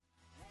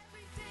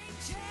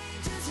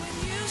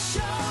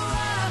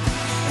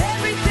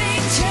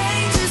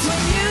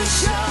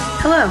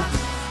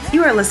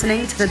You are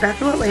listening to the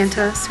Bethel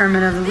Atlanta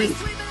Sermon of the Week.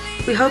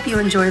 We hope you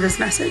enjoy this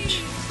message.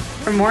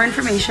 For more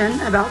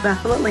information about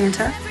Bethel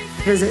Atlanta,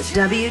 visit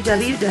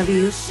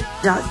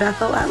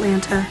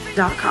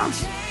www.bethelatlanta.com.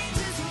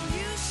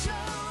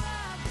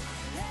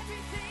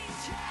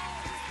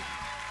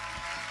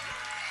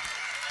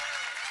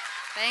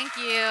 Thank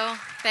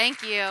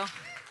you.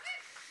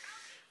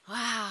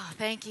 Wow,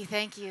 thank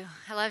you.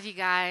 I love you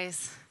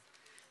guys.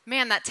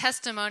 Man, that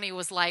testimony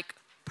was like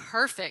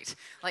perfect.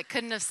 Like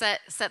couldn't have set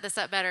this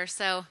up better.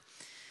 So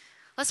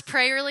let's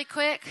pray really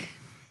quick.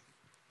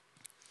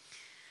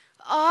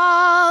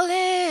 All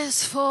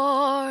is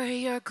for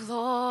your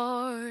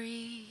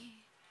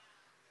glory.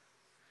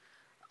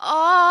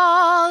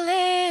 All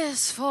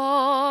is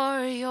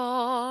for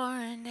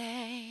your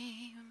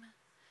name.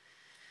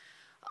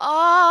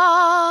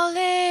 All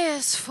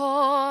is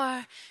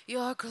for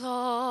your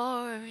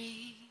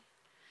glory.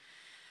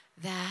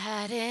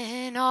 That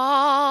in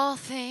all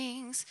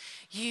things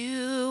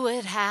you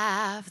would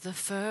have the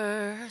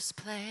first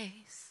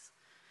place.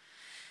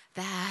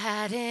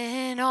 That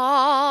in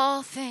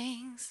all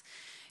things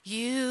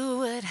you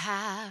would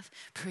have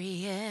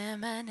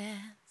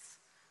preeminence.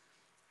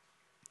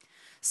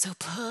 So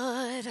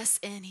put us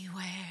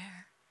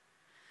anywhere.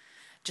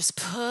 Just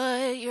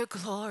put your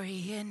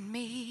glory in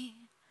me.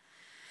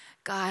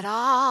 God,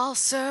 I'll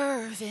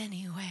serve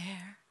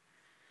anywhere.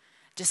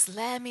 Just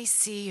let me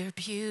see your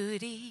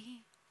beauty.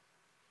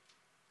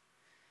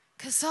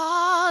 'Cause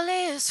all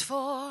is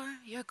for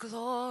your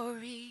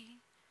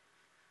glory.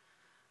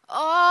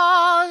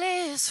 All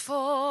is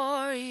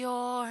for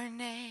your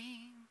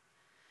name.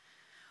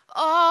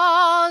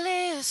 All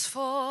is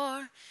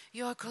for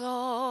your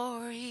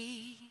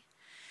glory.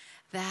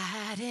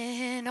 That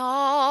in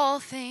all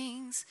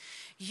things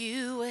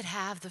you would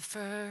have the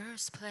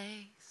first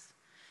place.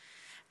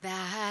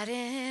 That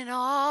in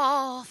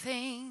all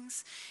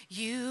things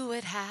you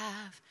would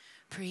have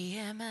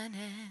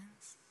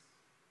preeminence.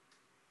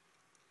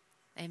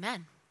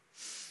 Amen.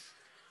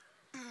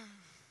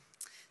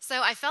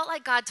 So I felt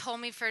like God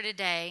told me for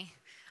today,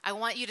 I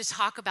want you to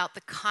talk about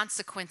the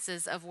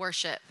consequences of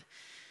worship.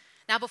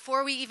 Now,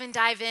 before we even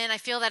dive in, I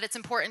feel that it's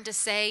important to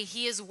say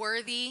he is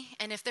worthy,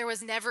 and if there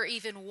was never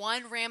even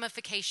one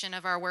ramification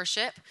of our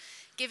worship,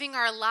 giving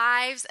our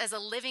lives as a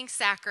living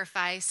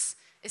sacrifice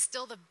is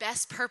still the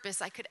best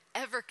purpose I could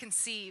ever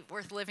conceive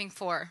worth living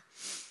for.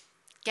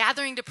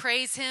 Gathering to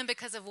praise him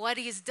because of what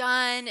he's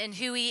done and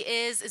who he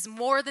is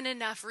more than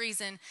enough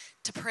reason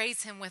to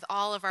praise him with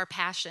all of our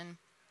passion.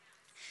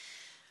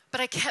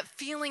 But I kept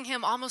feeling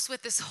him almost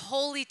with this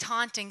holy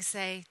taunting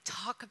say,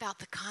 talk about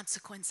the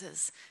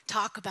consequences,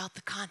 talk about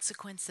the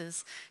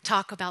consequences,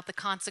 talk about the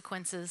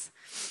consequences.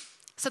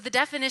 So the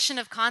definition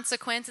of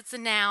consequence, it's a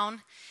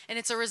noun, and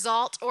it's a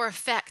result or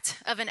effect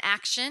of an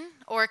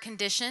action or a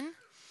condition.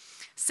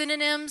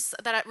 Synonyms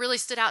that really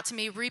stood out to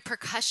me: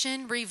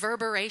 repercussion,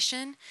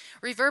 reverberation.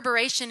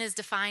 Reverberation is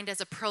defined as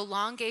a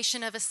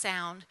prolongation of a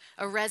sound,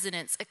 a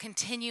resonance, a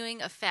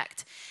continuing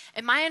effect.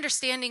 And my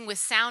understanding with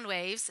sound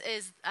waves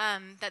is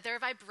that they're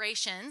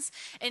vibrations,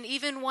 and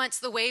even once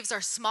the waves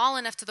are small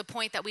enough to the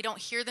point that we don't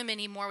hear them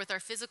anymore with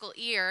our physical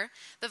ear,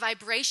 the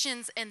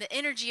vibrations and the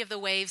energy of the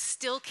waves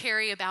still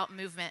carry about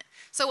movement.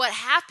 So what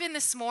happened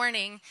this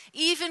morning,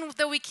 even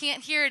though we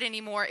can't hear it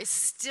anymore, is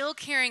still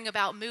carrying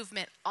about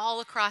movement all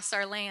across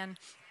our land.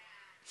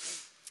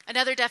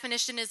 Another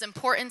definition is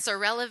importance or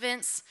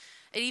relevance.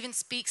 It even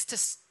speaks to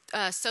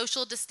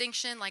social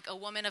distinction, like a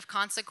woman of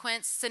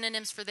consequence.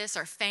 Synonyms for this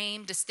are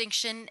fame,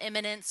 distinction,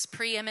 eminence,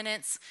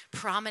 preeminence,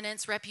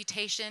 prominence,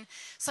 reputation.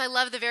 So I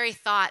love the very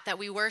thought that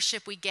we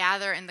worship, we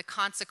gather, and the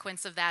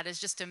consequence of that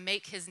is just to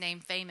make his name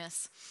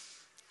famous.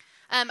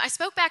 I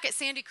spoke back at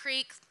Sandy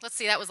Creek,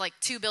 that was like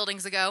 2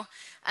 buildings ago.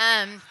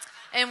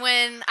 And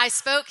when I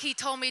spoke, he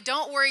told me,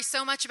 don't worry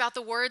so much about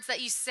the words that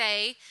you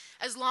say,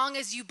 as long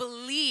as you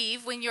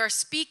believe when you are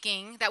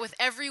speaking that with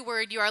every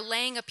word you are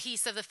laying a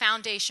piece of the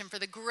foundation for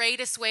the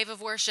greatest wave of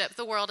worship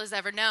the world has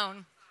ever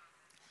known.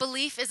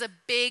 Belief is a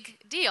big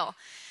deal.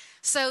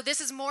 So this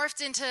is morphed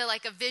into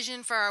like a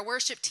vision for our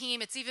worship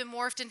team. It's even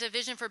morphed into a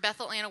vision for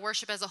Bethel Atlanta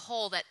worship as a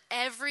whole, that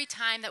every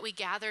time that we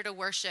gather to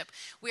worship,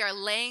 we are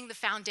laying the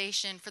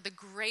foundation for the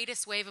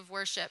greatest wave of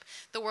worship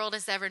the world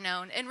has ever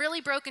known. And really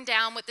broken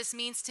down, what this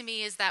means to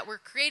me is that we're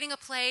creating a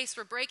place,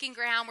 we're breaking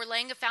ground, we're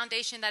laying a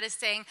foundation that is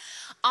saying,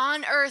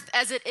 on earth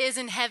as it is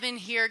in heaven,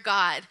 hear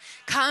God.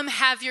 Come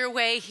have your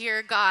way,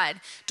 hear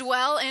God.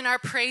 Dwell in our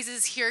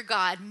praises, hear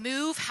God.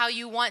 Move how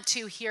you want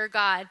to, hear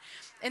God.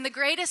 And the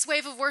greatest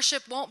wave of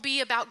worship won't be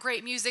about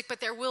great music, but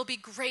there will be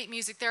great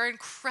music. There are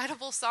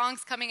incredible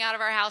songs coming out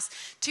of our house.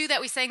 2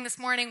 that we sang this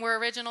morning were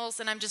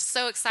originals, and I'm just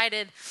so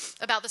excited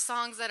about the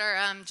songs that are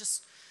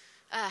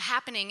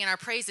happening in our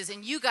praises.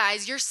 And you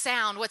guys, your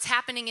sound, what's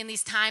happening in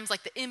these times,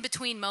 like the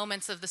in-between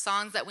moments of the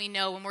songs that we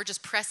know when we're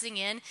just pressing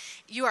in,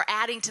 you are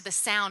adding to the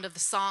sound of the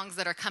songs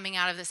that are coming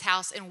out of this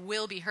house and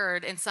will be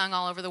heard and sung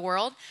all over the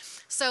world.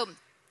 So,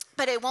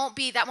 but that won't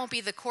be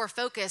the core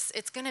focus.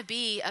 It's going to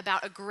be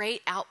about a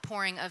great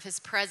outpouring of his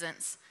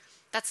presence.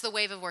 That's the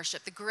wave of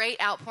worship, the great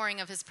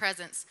outpouring of his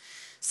presence.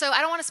 So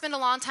I don't want to spend a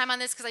long time on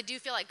this because I do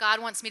feel like God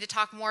wants me to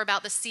talk more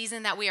about the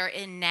season that we are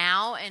in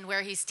now and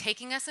where he's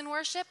taking us in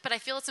worship. But I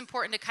feel it's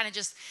important to kind of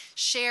just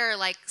share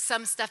like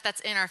some stuff that's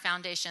in our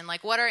foundation,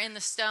 like what are in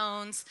the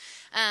stones,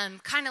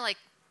 kind of like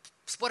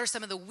what are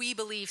some of the we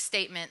believe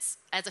statements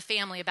as a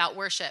family about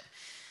worship.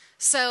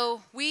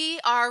 So we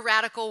are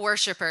radical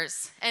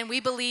worshipers, and we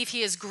believe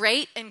he is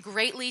great and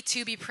greatly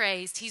to be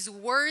praised. He's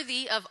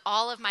worthy of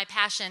all of my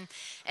passion.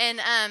 And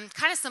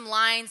kind of some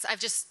lines I've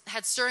just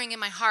had stirring in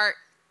my heart.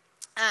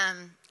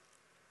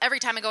 Every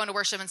time I go into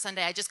worship on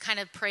Sunday, I just kind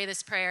of pray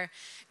this prayer.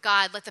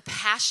 God, let the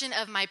passion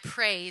of my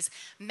praise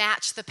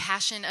match the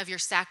passion of your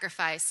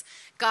sacrifice.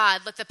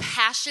 God, let the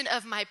passion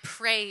of my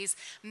praise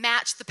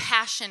match the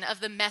passion of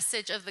the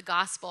message of the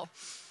gospel.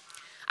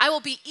 I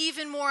will be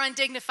even more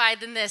undignified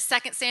than this.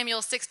 2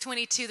 Samuel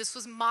 6:22. This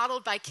was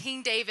modeled by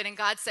King David, and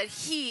God said,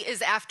 he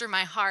is after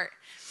my heart.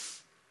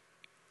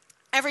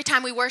 Every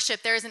time we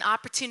worship, there is an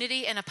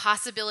opportunity and a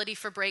possibility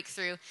for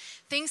breakthrough.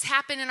 Things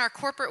happen in our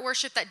corporate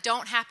worship that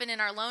don't happen in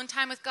our alone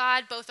time with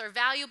God. Both are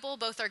valuable,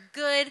 both are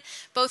good,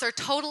 both are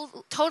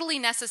totally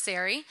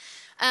necessary.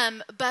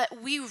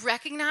 But we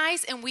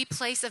recognize and we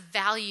place a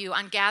value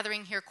on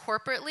gathering here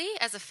corporately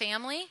as a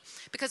family,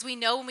 because we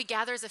know when we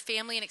gather as a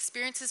family and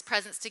experience his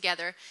presence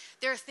together,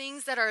 there are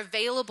things that are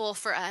available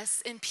for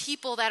us and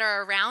people that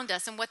are around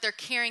us and what they're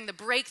carrying, the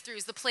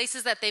breakthroughs, the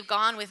places that they've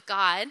gone with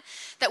God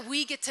that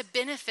we get to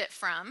benefit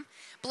from.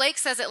 Blake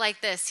says it like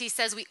this. He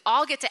says we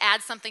all get to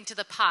add something to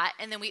the pot,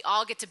 and then we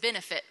all get to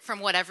benefit from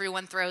what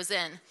everyone throws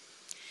in.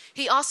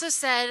 He also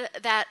said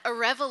that a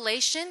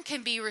revelation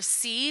can be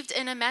received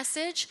in a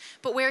message,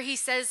 but where he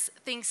says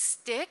things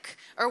stick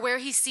or where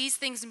he sees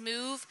things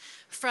move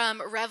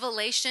from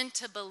revelation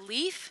to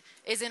belief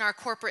is in our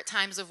corporate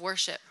times of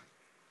worship.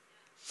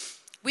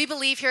 We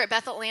believe here at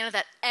Bethel Atlanta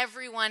that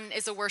everyone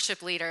is a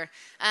worship leader.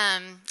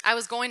 I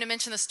was going to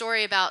mention the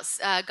story about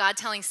God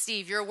telling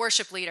Steve, you're a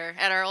worship leader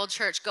at our old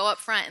church. Go up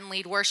front and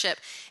lead worship.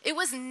 It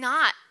was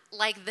not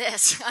like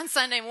this on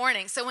Sunday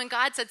morning. So when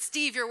God said,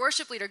 Steve, you're a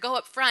worship leader, go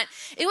up front,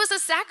 it was a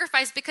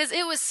sacrifice because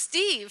it was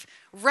Steve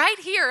right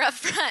here up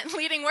front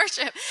leading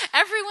worship.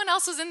 Everyone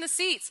else was in the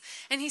seats.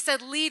 And he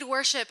said, lead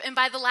worship. And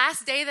by the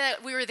last day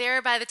that we were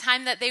there, by the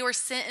time that they were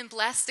sent and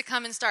blessed to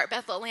come and start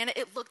Bethel Atlanta,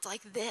 it looked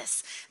like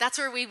this. That's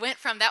where we went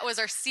from. That was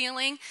our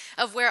ceiling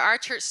of where our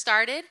church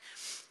started.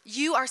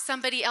 You are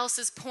somebody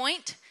else's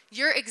point.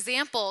 Your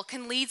example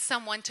can lead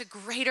someone to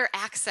greater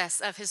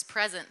access of his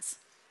presence.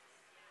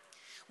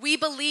 We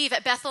believe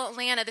at Bethel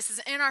Atlanta, this is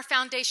in our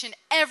foundation,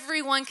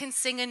 everyone can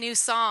sing a new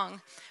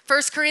song.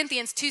 1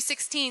 Corinthians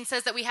 2:16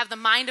 says that we have the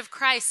mind of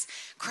Christ.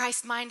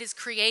 Christ's mind is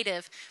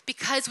creative.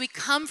 Because we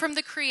come from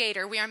the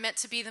Creator, we are meant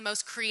to be the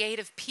most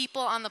creative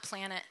people on the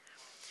planet.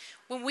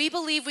 When we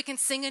believe we can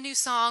sing a new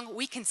song,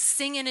 we can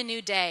sing in a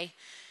new day.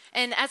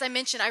 And as I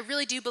mentioned, I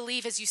really do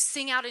believe as you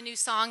sing out a new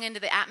song into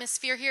the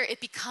atmosphere here,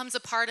 it becomes a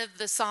part of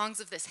the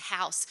songs of this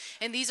house.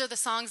 And these are the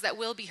songs that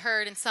will be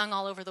heard and sung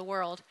all over the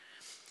world.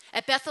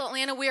 At Bethel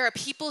Atlanta, we are a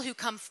people who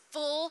come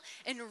full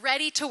and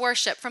ready to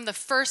worship from the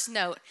first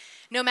note.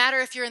 No matter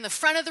if you're in the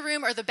front of the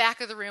room or the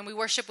back of the room, we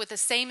worship with the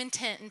same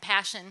intent and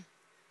passion.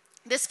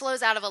 This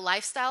flows out of a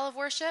lifestyle of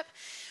worship.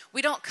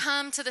 We don't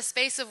come to the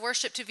space of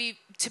worship to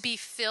be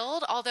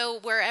filled, although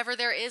wherever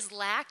there is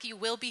lack, you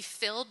will be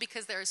filled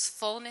because there is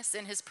fullness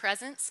in his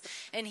presence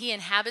and he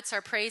inhabits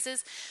our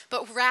praises.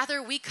 But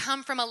rather, we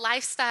come from a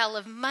lifestyle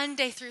of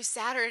Monday through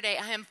Saturday.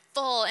 I am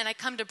full and I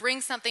come to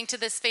bring something to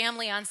this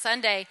family on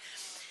Sunday.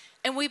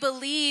 And we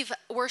believe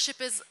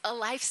worship is a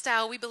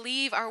lifestyle. We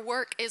believe our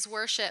work is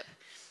worship.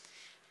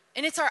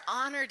 And it's our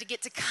honor to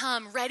get to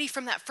come ready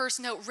from that first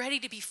note, ready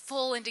to be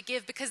full and to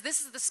give, because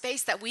this is the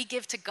space that we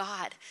give to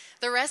God.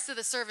 The rest of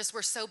the service,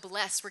 we're so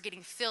blessed. We're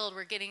getting filled.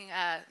 We're getting,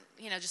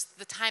 just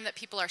the time that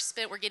people are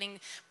spent. We're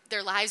getting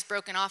their lives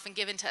broken off and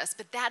given to us.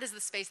 But that is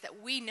the space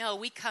that we know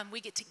we come,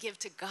 we get to give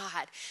to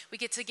God. We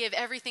get to give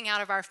everything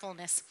out of our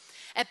fullness.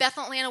 At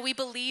Bethel Atlanta, we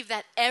believe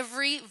that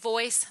every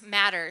voice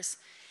matters.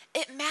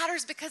 It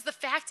matters because the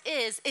fact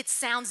is, it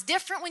sounds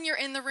different when you're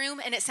in the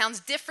room and it sounds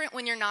different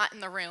when you're not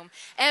in the room.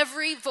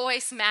 Every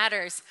voice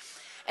matters.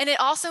 And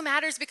it also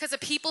matters because the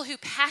people who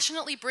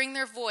passionately bring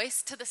their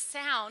voice to the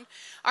sound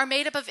are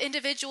made up of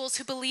individuals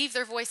who believe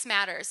their voice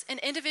matters. And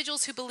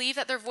individuals who believe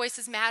that their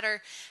voices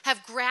matter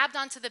have grabbed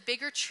onto the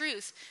bigger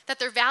truth that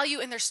their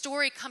value and their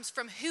story comes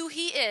from who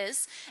he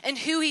is and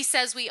who he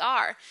says we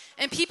are.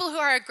 And people who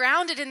are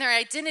grounded in their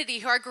identity,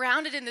 who are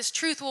grounded in this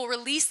truth, will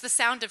release the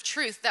sound of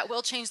truth that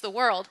will change the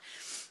world.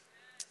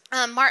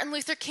 Martin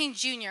Luther King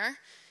Jr.,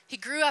 he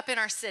grew up in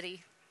our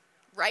city,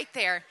 right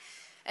there.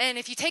 And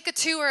if you take a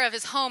tour of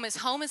his home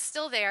is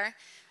still there.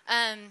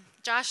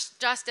 Josh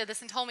did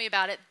this and told me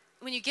about it.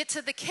 When you get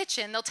to the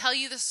kitchen, they'll tell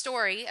you the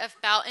story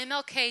about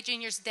MLK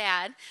Jr.'s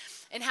dad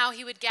and how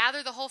he would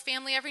gather the whole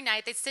family every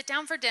night. They'd sit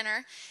down for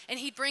dinner, and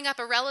he'd bring up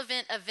a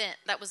relevant event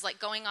that was like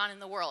going on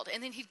in the world.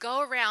 And then he'd go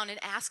around and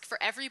ask for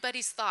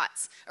everybody's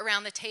thoughts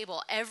around the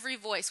table. Every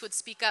voice would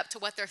speak up to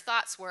what their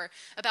thoughts were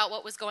about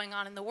what was going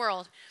on in the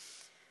world.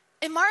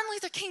 And Martin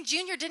Luther King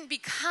Jr. didn't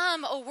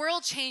become a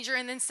world changer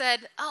and then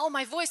said, oh,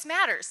 my voice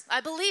matters. I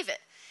believe it.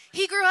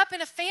 He grew up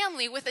in a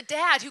family with a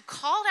dad who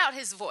called out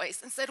his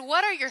voice and said,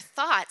 what are your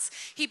thoughts?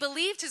 He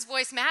believed his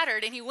voice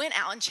mattered, and he went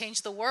out and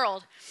changed the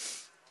world.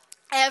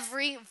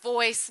 Every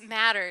voice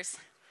matters.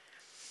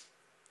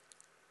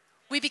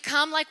 We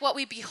become like what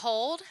we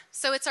behold,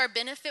 so it's our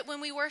benefit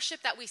when we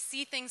worship that we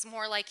see things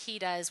more like he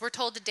does. We're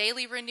told to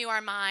daily renew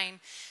our mind,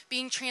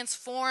 being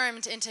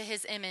transformed into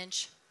his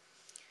image.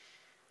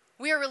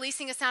 We are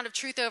releasing a sound of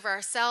truth over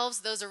ourselves,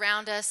 those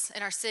around us,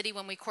 and our city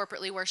when we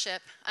corporately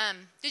worship.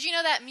 Did you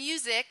know that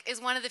music is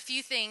one of the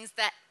few things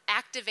that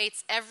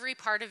activates every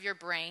part of your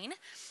brain?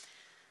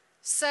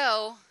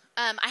 So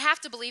I have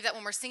to believe that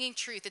when we're singing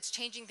truth, it's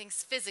changing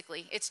things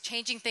physically, it's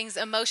changing things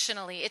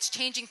emotionally, it's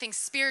changing things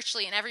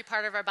spiritually in every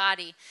part of our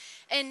body.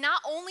 And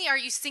not only are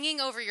you singing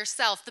over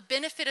yourself, the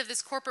benefit of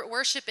this corporate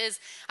worship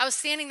is, I was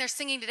standing there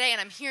singing today and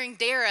I'm hearing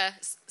Dara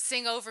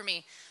sing over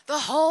me, the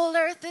whole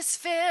earth is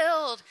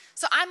filled.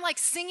 So I'm like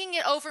singing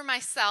it over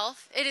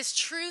myself. It is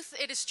truth.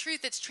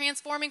 It's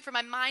transforming from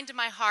my mind to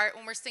my heart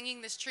when we're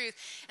singing this truth.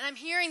 And I'm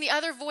hearing the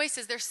other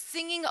voices. They're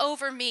singing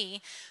over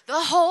me. The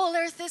whole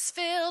earth is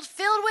filled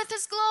with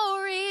his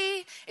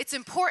glory. It's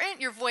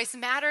important. Your voice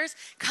matters.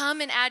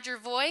 Come and add your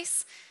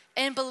voice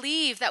and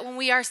believe that when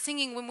we are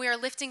singing, when we are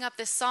lifting up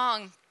this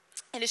song,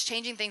 it is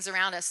changing things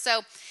around us.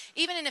 So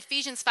even in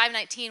Ephesians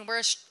 5:19,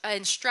 we're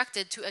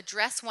instructed to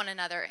address one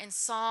another in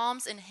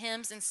psalms and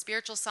hymns and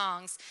spiritual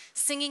songs,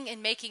 singing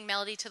and making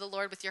melody to the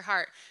Lord with your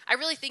heart. I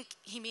really think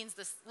he means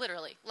this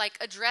literally, like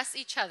address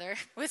each other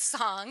with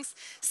songs,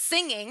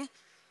 singing.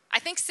 I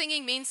think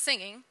singing means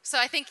singing. So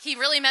I think he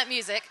really meant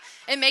music,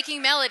 and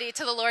making melody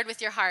to the Lord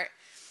with your heart.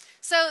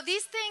 So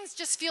these things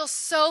just feel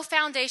so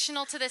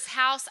foundational to this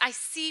house. I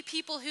see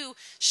people who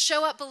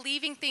show up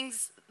believing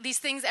these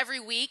things every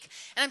week,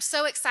 and I'm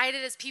so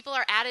excited as people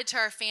are added to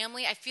our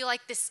family. I feel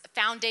like this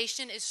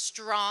foundation is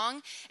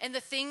strong, and the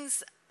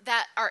things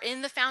that are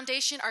in the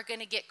foundation are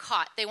going to get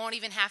caught. They won't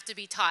even have to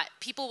be taught.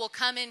 People will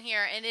come in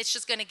here, and it's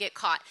just going to get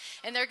caught,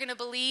 and they're going to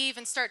believe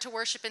and start to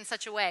worship in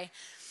such a way.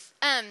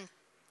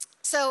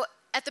 So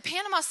at the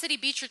Panama City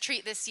Beach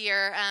Retreat this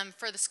year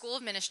for the School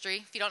of Ministry,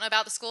 if you don't know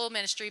about the School of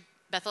Ministry,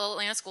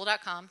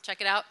 BethelAtlantaSchool.com.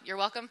 Check it out. You're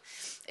welcome.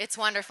 It's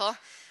wonderful.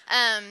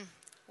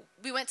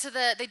 We went to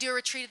they do a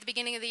retreat at the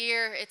beginning of the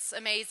year. It's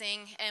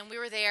amazing. And we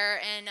were there.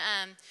 And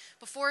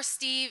before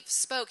Steve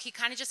spoke, he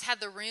kind of just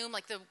had the room,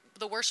 like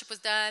the worship was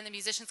done, the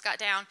musicians got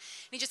down.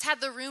 And he just had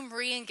the room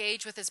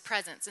re-engage with his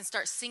presence and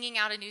start singing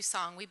out a new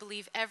song. We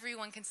believe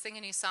everyone can sing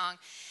a new song.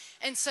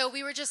 And so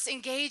we were just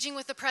engaging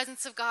with the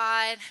presence of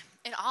God.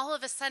 And all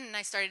of a sudden,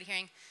 I started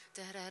hearing,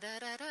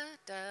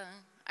 da-da-da-da-da-da.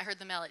 I heard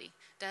the melody.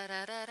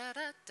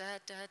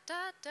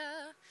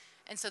 Da-da-da-da-da-da-da-da.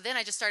 And so then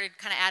I just started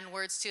kind of adding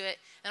words to it.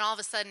 And all of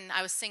a sudden,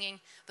 I was singing,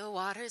 the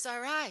waters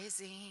are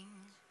rising.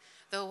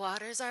 The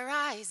waters are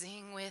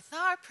rising with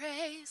our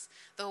praise.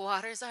 The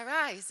waters are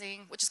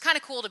rising. Which is kind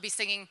of cool to be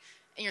singing,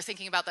 and you're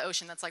thinking about the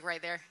ocean that's like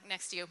right there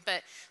next to you.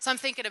 But so I'm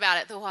thinking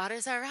about it. The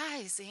waters are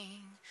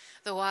rising.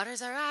 The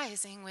waters are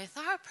rising with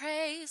our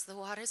praise. The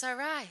waters are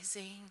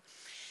rising.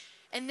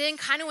 And then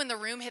kind of when the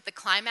room hit the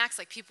climax,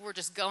 like people were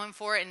just going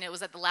for it, and it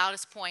was at the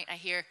loudest point, I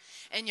hear,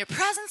 and your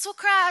presence will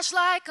crash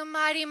like a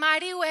mighty,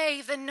 mighty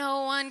wave that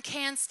no one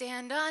can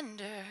stand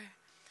under.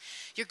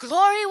 Your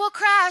glory will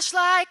crash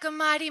like a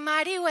mighty,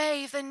 mighty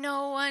wave that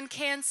no one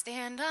can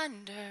stand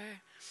under.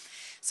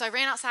 So I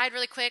ran outside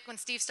really quick when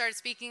Steve started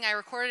speaking. I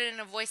recorded it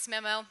in a voice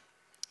memo,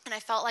 and I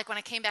felt like when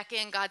I came back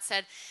in, God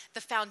said,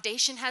 the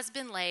foundation has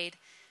been laid.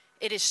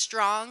 It is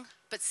strong,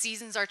 but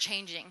seasons are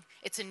changing.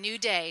 It's a new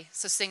day,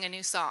 so sing a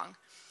new song.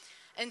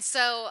 And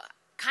so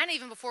kind of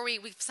even before we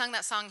sung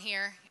that song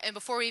here, and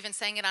before we even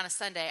sang it on a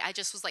Sunday, I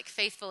just was like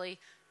faithfully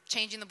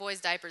changing the boys'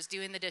 diapers,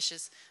 doing the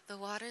dishes. The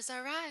waters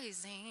are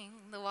rising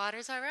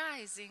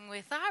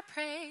with our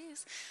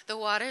praise. The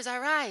waters are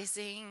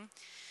rising.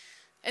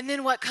 And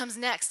then what comes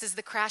next is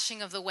the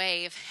crashing of the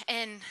wave.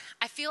 And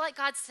I feel like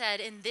God said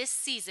in this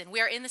season,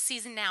 we are in the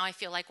season now, I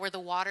feel like, where the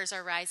waters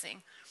are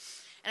rising.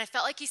 And I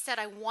felt like he said,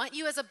 I want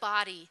you as a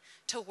body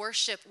to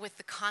worship with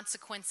the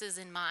consequences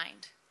in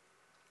mind.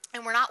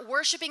 And we're not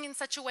worshiping in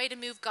such a way to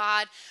move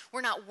God.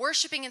 We're not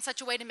worshiping in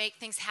such a way to make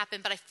things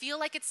happen. But I feel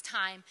like it's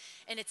time,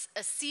 and it's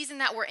a season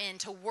that we're in,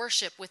 to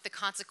worship with the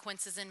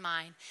consequences in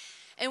mind.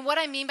 And what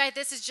I mean by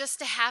this is just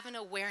to have an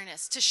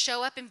awareness, to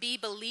show up and be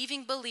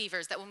believing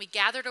believers, that when we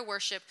gather to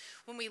worship,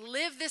 when we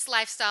live this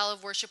lifestyle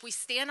of worship, we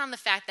stand on the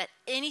fact that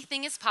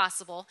anything is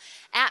possible.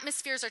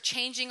 Atmospheres are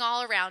changing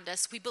all around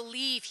us. We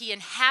believe he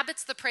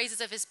inhabits the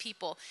praises of his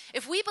people.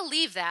 If we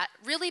believe that,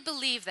 really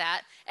believe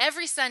that,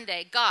 every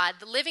Sunday, God,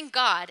 the living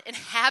God,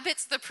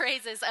 inhabits the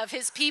praises of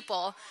his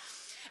people.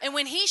 And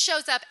when he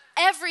shows up,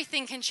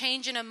 everything can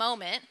change in a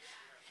moment,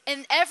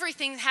 and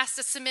everything has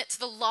to submit to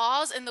the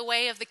laws and the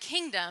way of the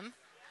kingdom.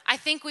 I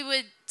think we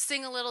would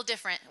sing a little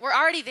different. We're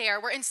already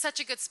there. We're in such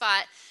a good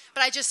spot.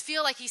 But I just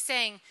feel like he's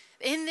saying,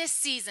 in this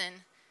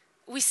season,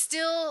 we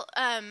still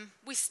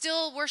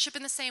worship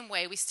in the same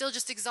way. We still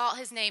just exalt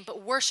his name,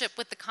 but worship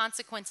with the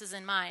consequences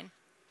in mind.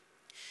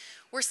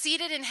 We're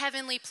seated in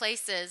heavenly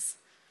places.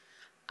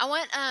 I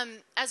want,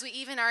 as we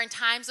even are in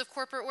times of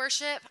corporate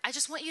worship, I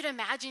just want you to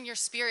imagine your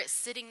spirit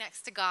sitting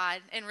next to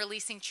God and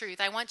releasing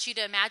truth. I want you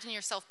to imagine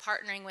yourself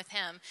partnering with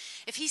him.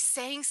 If he's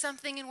saying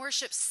something in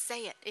worship,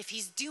 say it. If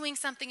he's doing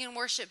something in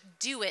worship,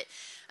 do it.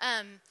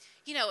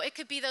 It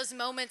could be those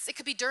moments, it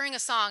could be during a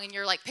song and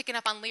you're like picking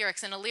up on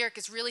lyrics and a lyric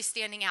is really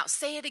standing out.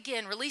 Say it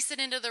again, release it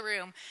into the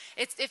room.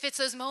 If it's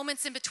those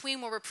moments in between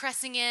where we're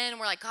pressing in and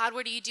we're like, God,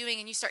 what are you doing?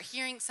 And you start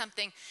hearing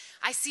something.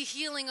 I see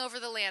healing over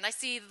the land. I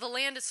see the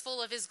land is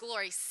full of his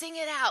glory. Sing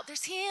it out.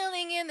 There's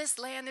healing in this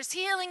land. There's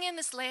healing in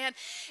this land.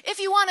 If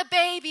you want a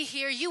baby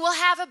here, you will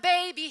have a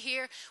baby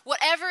here.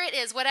 Whatever it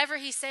is, whatever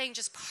he's saying,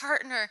 just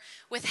partner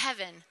with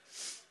heaven.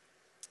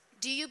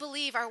 Do you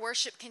believe our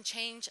worship can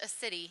change a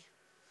city?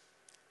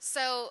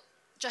 So,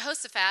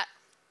 Jehoshaphat,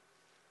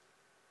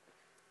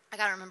 I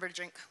got to remember to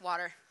drink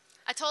water.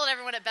 I told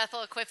everyone at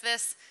Bethel Equip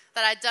this,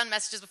 that I'd done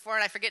messages before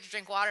and I forget to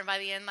drink water, and by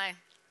the end my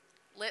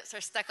lips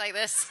are stuck like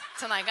this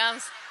to my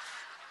gums.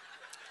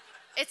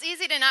 It's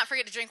easy to not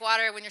forget to drink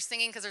water when you're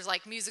singing because there's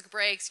like music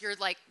breaks, you're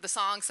like the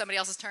song, somebody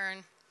else's turn.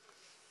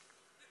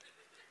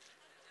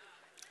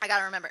 I got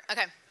to remember.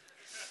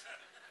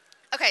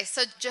 Okay,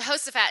 so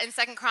Jehoshaphat in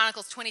 2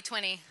 Chronicles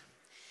 20:20.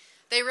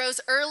 They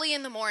rose early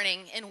in the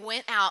morning and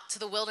went out to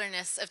the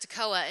wilderness of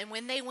Tekoa. And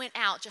when they went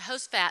out,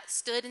 Jehoshaphat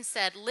stood and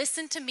said,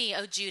 "Listen to me,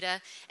 O Judah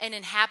and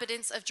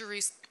inhabitants of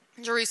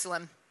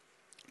Jerusalem.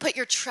 Put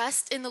your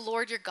trust in the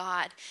Lord your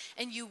God,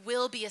 and you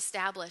will be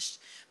established.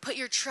 Put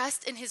your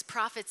trust in his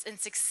prophets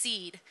and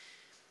succeed."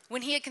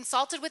 When he had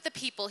consulted with the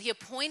people, he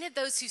appointed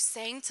those who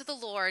sang to the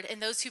Lord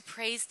and those who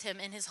praised him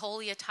in his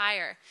holy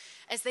attire.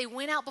 As they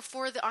went out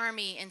before the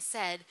army and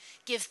said,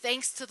 "Give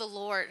thanks to the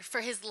Lord, for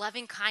his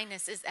loving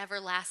kindness is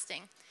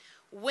everlasting."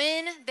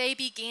 When they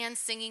began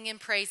singing and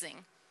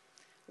praising,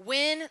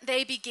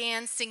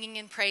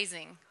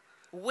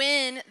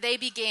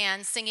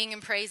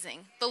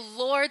 the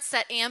Lord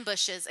set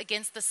ambushes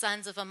against the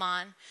sons of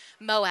Ammon,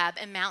 Moab,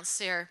 and Mount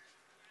Seir,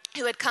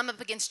 who had come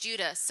up against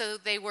Judah, so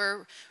they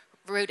were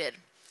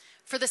routed.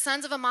 For the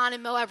sons of Ammon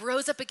and Moab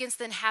rose up against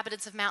the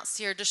inhabitants of Mount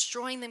Seir,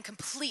 destroying them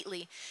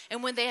completely.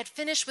 And when they had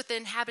finished with the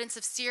inhabitants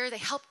of Seir, they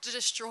helped to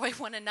destroy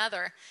one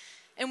another.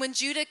 And when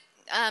Judah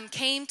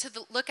came to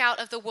the lookout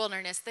of the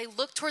wilderness, they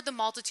looked toward the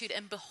multitude,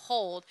 and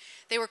behold,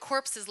 they were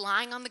corpses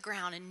lying on the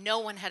ground, and no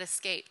one had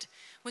escaped.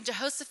 When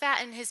Jehoshaphat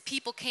and his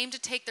people came to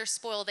take their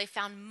spoil, they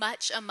found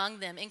much among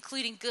them,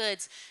 including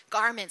goods,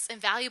 garments, and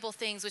valuable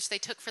things which they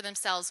took for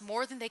themselves,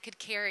 more than they could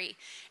carry.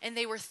 And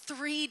they were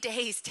 3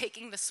 days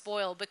taking the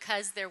spoil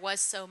because there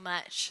was so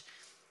much.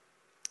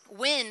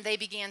 When they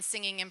began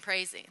singing and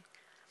praising,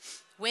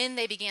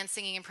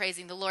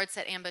 the Lord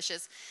set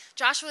ambushes.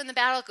 Joshua, in the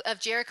battle of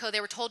Jericho, they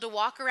were told to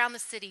walk around the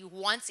city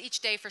once each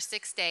day for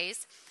 6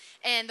 days.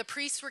 And the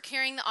priests were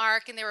carrying the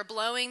ark, and they were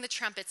blowing the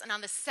trumpets. And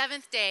on the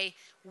 7th day,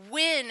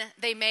 when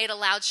they made a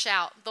loud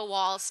shout, the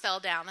walls fell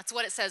down. That's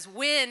what it says.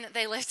 When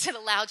they lifted a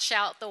loud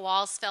shout, the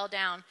walls fell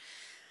down.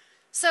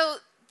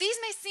 So these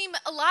may seem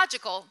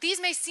illogical. These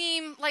may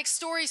seem like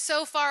stories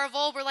so far of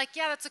old. We're like,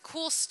 yeah, that's a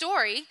cool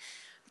story.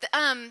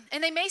 And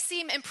they may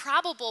seem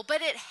improbable,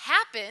 but it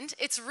happened.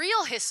 It's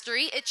real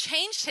history. It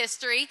changed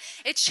history.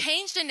 It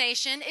changed a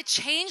nation. It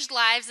changed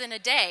lives in a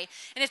day.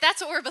 And if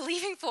that's what we're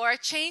believing for,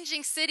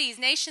 changing cities,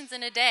 nations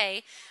in a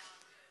day,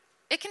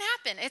 it can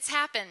happen. It's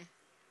happened.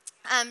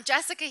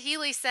 Jessica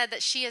Healy said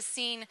that she has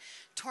seen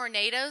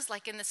tornadoes,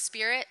 like in the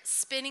spirit,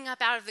 spinning up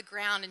out of the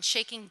ground and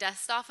shaking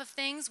dust off of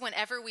things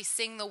whenever we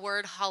sing the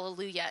word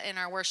hallelujah in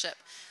our worship.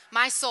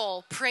 My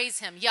soul, praise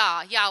him,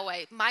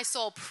 Yahweh. My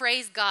soul,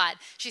 praise God.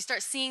 She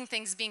starts seeing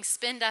things being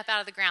spinned up out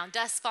of the ground,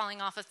 dust falling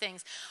off of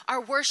things.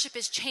 Our worship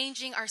is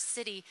changing our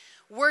city.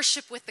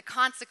 Worship with the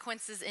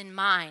consequences in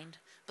mind.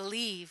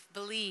 Believe.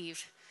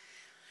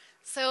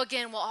 So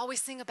again, we'll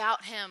always sing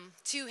about him,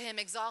 to him,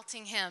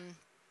 exalting him.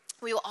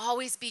 We will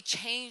always be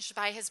changed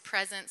by his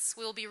presence.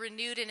 We will be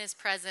renewed in his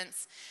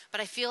presence. But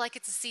I feel like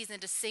it's a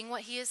season to sing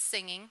what he is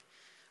singing,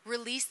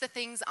 release the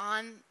things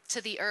on to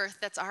the earth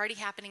that's already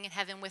happening in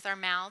heaven with our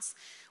mouths.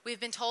 We've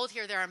been told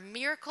here there are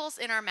miracles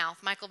in our mouth.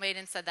 Michael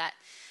Maiden said that.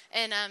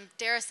 And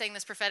Dara sang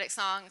this prophetic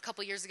song a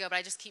couple years ago, but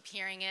I just keep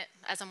hearing it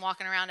as I'm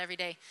walking around every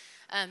day.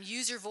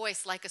 Use your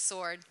voice like a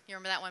sword. You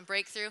remember that one,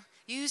 Breakthrough?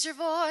 Use your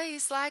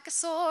voice like a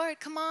sword.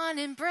 Come on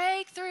and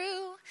break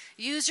through.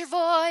 Use your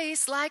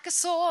voice like a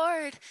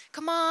sword.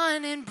 Come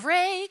on and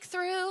break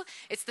through.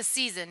 It's the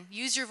season.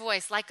 Use your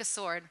voice like a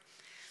sword.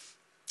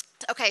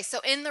 Okay, so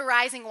in the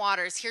rising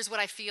waters, here's what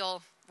I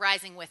feel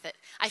rising with it.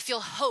 I feel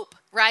hope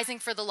rising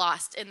for the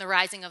lost in the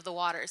rising of the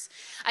waters.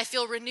 I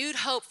feel renewed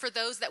hope for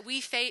those that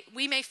we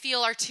may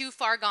feel are too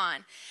far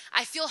gone.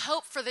 I feel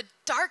hope for the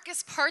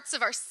darkest parts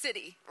of our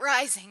city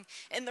rising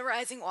in the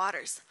rising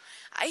waters.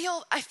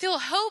 I feel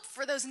hope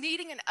for those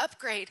needing an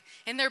upgrade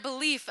in their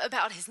belief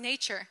about his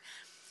nature.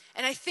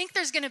 And I think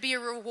there's going to be a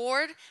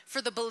reward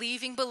for the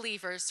believing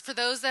believers, for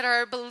those that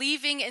are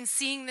believing and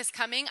seeing this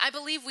coming. I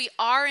believe we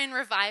are in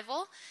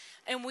revival,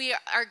 and we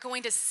are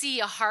going to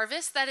see a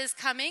harvest that is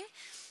coming.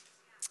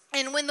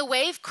 And when the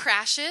wave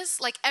crashes,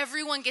 like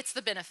everyone gets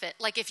the benefit.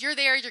 Like if you're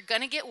there, you're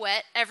going to get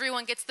wet.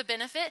 Everyone gets the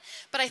benefit.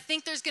 But I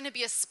think there's going to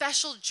be a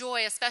special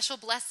joy, a special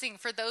blessing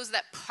for those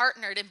that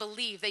partnered and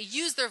believe. They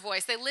used their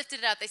voice. They lifted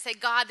it up. They say,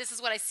 God, this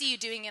is what I see you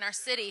doing in our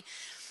city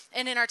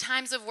and in our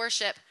times of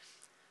worship.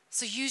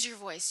 So use your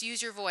voice.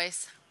 Use your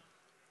voice.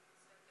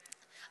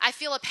 I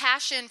feel a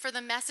passion for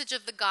the message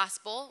of the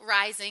gospel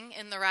rising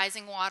in the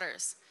rising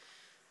waters.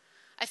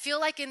 I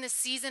feel like in this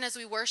season as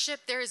we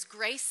worship, there is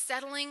grace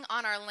settling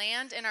on our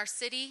land and our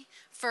city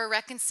for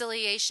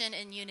reconciliation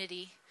and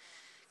unity.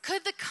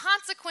 Could the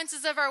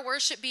consequences of our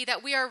worship be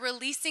that we are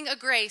releasing a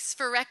grace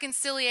for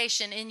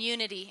reconciliation and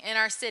unity in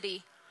our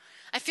city?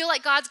 I feel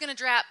like God's going to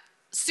drop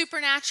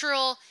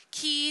supernatural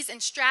keys and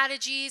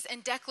strategies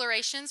and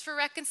declarations for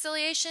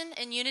reconciliation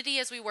and unity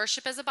as we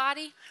worship as a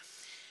body.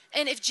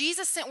 And if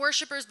Jesus sent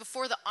worshipers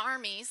before the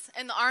armies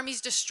and the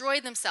armies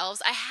destroyed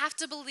themselves, I have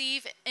to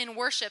believe in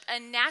worship. A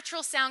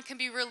natural sound can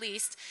be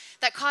released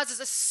that causes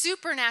a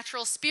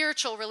supernatural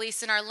spiritual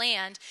release in our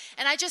land.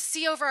 And I just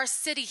see over our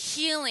city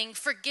healing,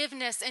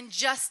 forgiveness, and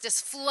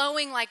justice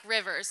flowing like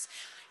rivers.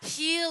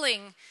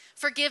 Healing,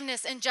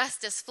 forgiveness, and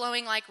justice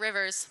flowing like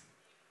rivers.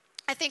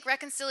 I think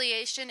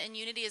reconciliation and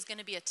unity is going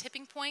to be a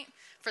tipping point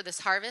for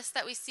this harvest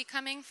that we see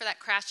coming, for that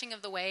crashing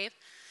of the wave.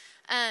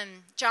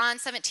 John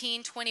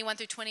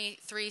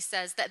 17:21-23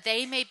 says that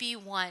they may be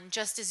one,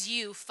 just as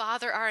you,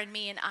 Father, are in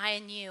me and I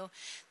in you,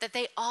 that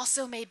they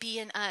also may be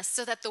in us,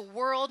 so that the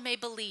world may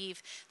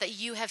believe that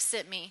you have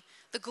sent me.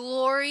 The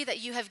glory that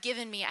you have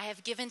given me, I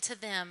have given to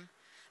them,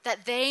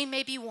 that they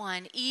may be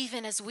one,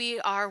 even as we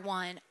are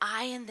one,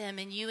 I in them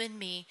and you in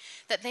me,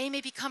 that they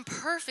may become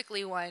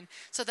perfectly one,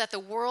 so that the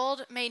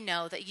world may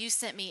know that you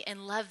sent me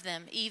and love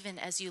them even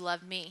as you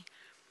love me.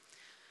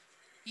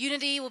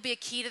 Unity will be a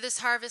key to this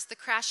harvest, the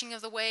crashing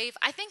of the wave.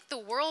 I think the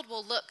world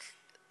will look,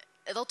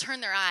 they'll turn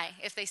their eye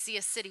if they see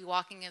a city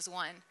walking as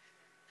one.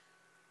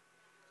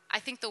 I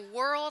think the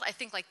world, I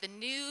think like the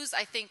news,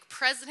 I think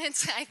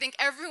presidents, I think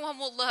everyone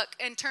will look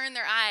and turn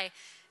their eye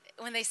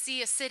when they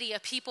see a city,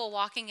 a people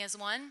walking as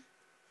one.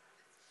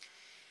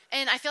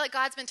 And I feel like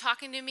God's been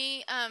talking to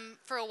me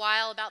for a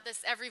while about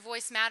this, every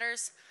voice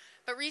matters.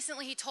 But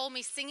recently he told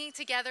me singing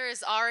together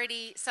is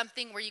already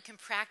something where you can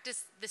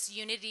practice this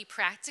unity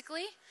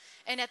practically.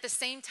 And at the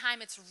same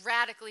time, it's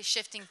radically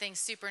shifting things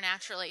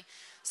supernaturally.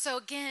 So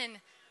again,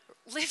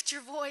 lift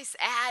your voice,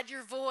 add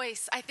your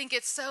voice. I think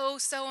it's so,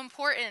 so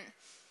important.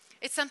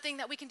 It's something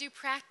that we can do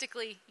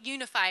practically,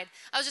 unified.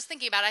 I was just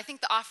thinking about it. I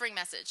think the offering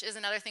message is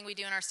another thing we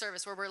do in our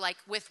service where we're like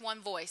with one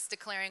voice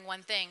declaring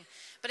one thing.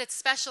 But it's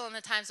special in the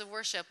times of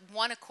worship.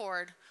 One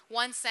accord,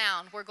 one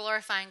sound. We're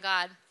glorifying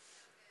God.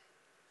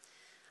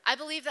 I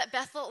believe that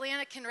Bethel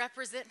Atlanta can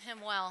represent him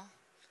well.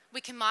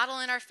 We can model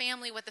in our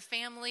family what the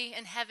family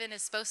in heaven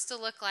is supposed to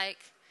look like.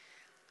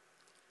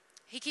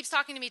 He keeps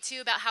talking to me too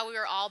about how we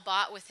were all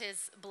bought with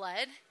his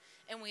blood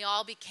and we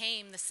all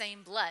became the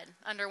same blood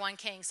under one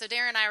king. So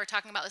Dara and I were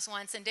talking about this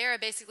once, and Dara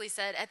basically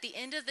said, at the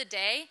end of the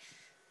day,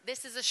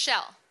 this is a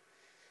shell.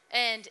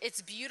 And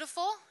it's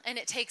beautiful, and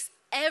it takes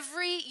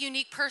every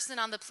unique person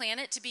on the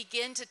planet to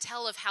begin to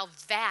tell of how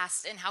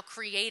vast and how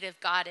creative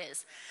God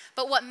is.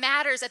 But what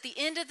matters at the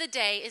end of the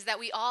day is that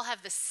we all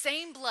have the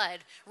same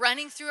blood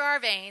running through our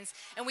veins,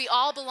 and we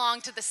all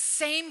belong to the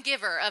same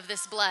giver of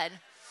this blood.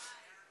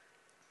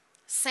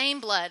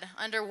 Same blood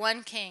under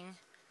one king.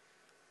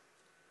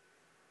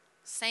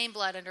 Same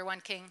blood under one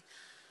king.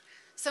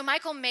 So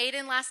Michael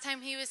Maiden, last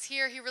time he was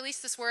here, he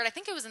released this word. I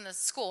think it was in the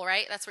school,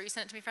 right? That's where you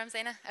sent it to me from,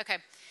 Zaina? Okay.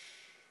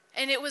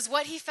 And it was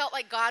what he felt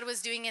like God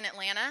was doing in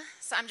Atlanta.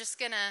 So I'm just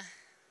going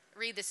to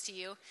read this to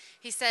you.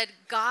 He said,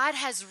 God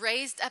has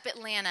raised up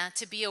Atlanta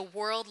to be a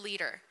world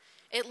leader.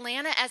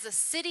 Atlanta as a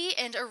city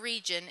and a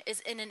region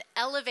is in an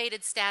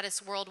elevated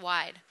status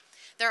worldwide.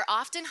 There are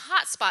often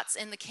hot spots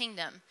in the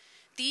kingdom.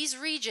 These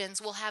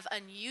regions will have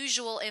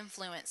unusual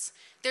influence.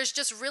 There's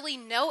just really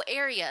no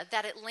area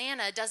that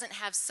Atlanta doesn't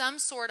have some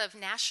sort of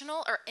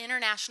national or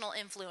international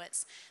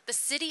influence. The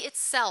city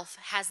itself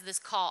has this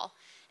call.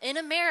 In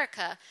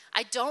America,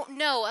 I don't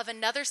know of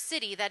another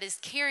city that is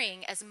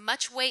carrying as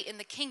much weight in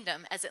the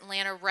kingdom as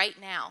Atlanta right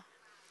now.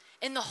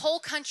 In the whole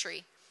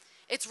country,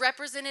 it's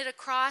represented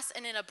across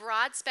and in a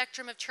broad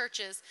spectrum of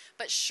churches,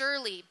 but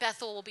surely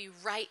Bethel will be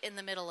right in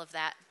the middle of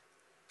that.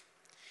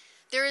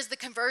 There is the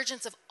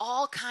convergence of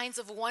all kinds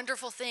of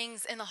wonderful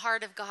things in the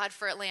heart of God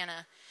for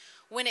Atlanta.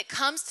 When it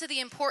comes to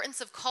the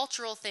importance of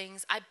cultural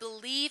things, I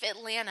believe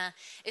Atlanta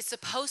is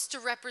supposed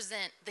to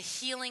represent the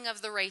healing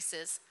of the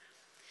races.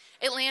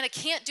 Atlanta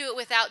can't do it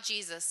without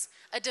Jesus.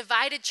 A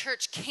divided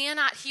church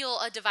cannot heal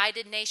a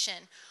divided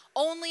nation.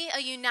 Only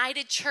a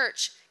united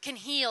church can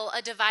heal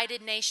a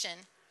divided nation.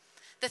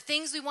 The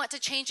things we want to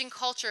change in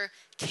culture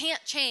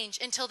can't change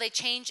until they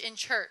change in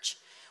church.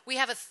 We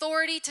have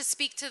authority to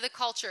speak to the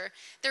culture.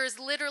 There is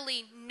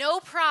literally no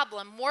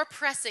problem more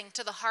pressing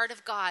to the heart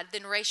of God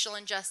than racial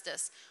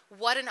injustice.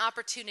 What an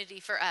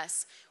opportunity for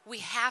us. We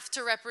have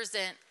to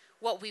represent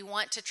what we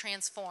want to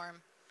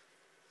transform.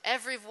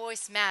 Every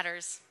voice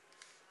matters.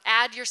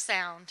 Add your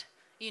sound.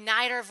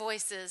 Unite our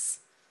voices.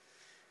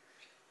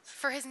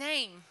 For his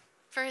name,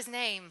 for his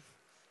name.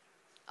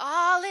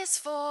 All is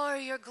for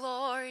your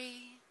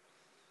glory.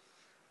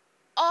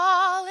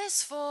 All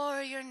is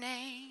for your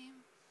name.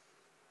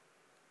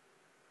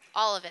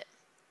 All of it.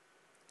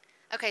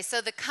 Okay,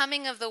 so the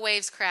coming of the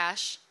waves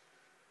crash.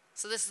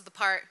 So this is the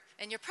part.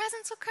 And your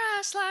presence will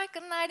crash like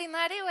a mighty,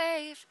 mighty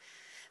wave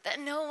that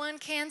no one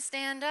can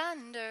stand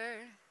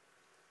under.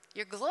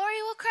 Your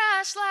glory will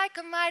crash like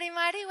a mighty,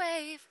 mighty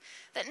wave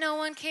that no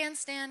one can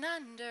stand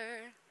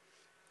under.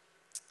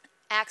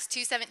 Acts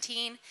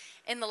 2:17,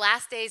 in the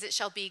last days it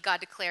shall be, God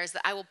declares,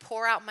 that I will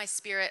pour out my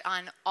spirit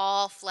on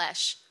all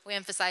flesh. We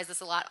emphasize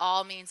this a lot.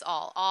 All means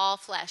all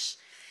flesh.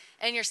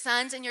 And your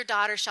sons and your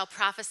daughters shall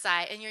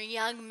prophesy, and your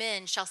young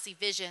men shall see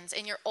visions,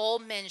 and your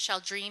old men shall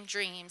dream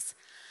dreams.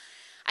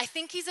 I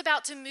think he's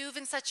about to move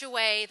in such a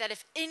way that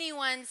if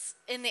anyone's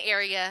in the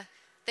area,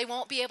 they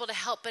won't be able to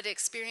help but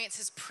experience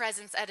his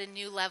presence at a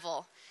new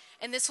level.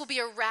 And this will be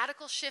a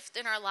radical shift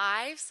in our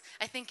lives,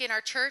 I think in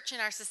our church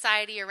and our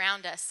society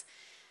around us.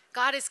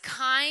 God is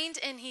kind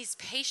and he's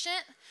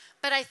patient,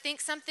 but I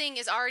think something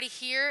is already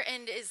here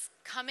and is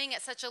coming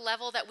at such a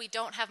level that we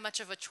don't have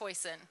much of a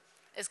choice in,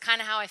 is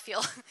kind of how I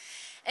feel.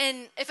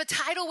 And if a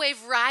tidal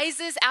wave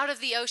rises out of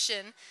the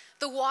ocean,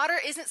 the water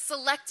isn't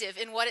selective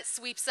in what it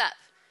sweeps up.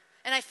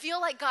 And I feel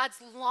like God's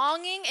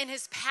longing and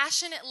his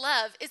passionate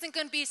love isn't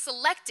going to be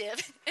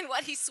selective in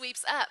what he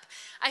sweeps up.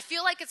 I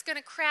feel like it's going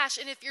to crash,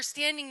 and if you're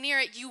standing near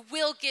it, you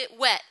will get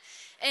wet.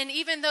 And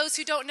even those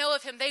who don't know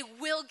of him, they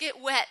will get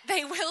wet.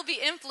 They will be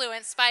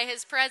influenced by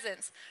his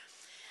presence.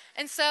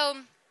 And so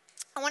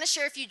I want to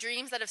share a few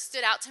dreams that have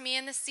stood out to me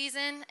in this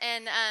season.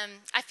 And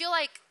I feel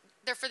like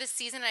they're for this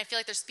season, and I feel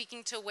like they're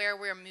speaking to where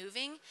we're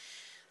moving.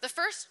 The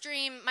first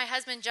dream my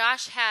husband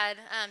Josh had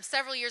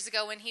several years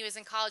ago when he was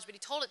in college, but he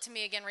told it to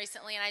me again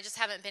recently, and I just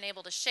haven't been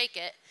able to shake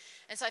it.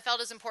 And so I felt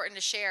it was important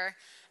to share.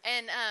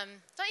 And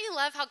don't you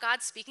love how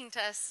God's speaking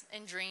to us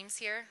in dreams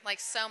here,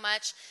 like so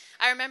much?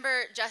 I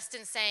remember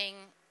Justin saying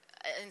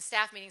in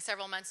staff meeting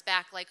several months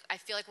back, like, I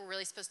feel like we're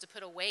really supposed to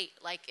put a weight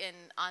like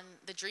on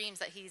the dreams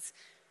that he's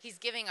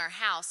giving our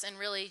house and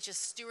really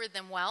just steward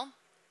them well.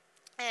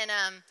 And,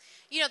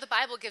 the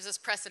Bible gives us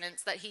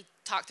precedence that he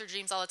talked through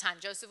dreams all the time.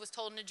 Joseph was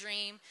told in a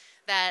dream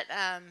that,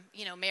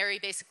 Mary,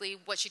 basically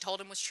what she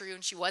told him was true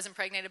and she was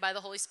impregnated by the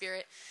Holy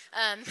Spirit.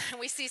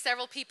 We see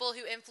several people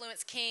who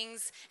influence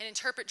kings and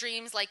interpret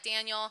dreams like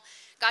Daniel.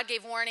 God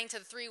gave warning to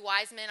the 3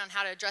 wise men on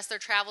how to address their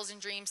travels in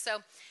dreams. So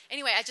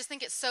anyway, I just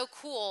think it's so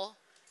cool.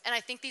 And I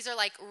think these are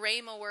like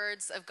rhema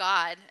words of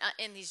God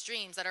in these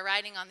dreams that are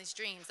writing on these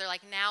dreams. They're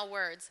like now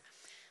words.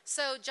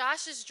 So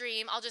Josh's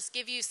dream, I'll just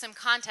give you some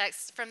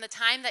context. From the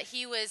time that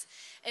he was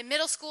in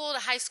middle school to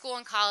high school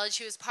and college,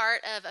 he was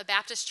part of a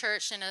Baptist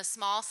church in a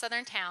small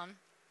southern town,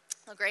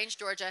 LaGrange,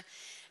 Georgia.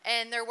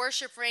 And their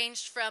worship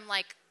ranged from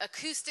like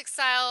acoustic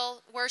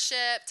style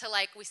worship to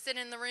like we sit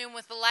in the room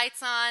with the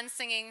lights on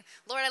singing,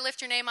 Lord, I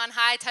lift your name on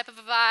high type of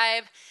a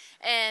vibe.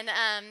 And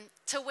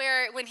to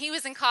where when he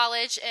was in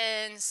college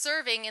and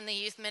serving in the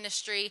youth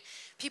ministry,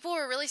 people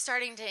were really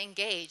starting to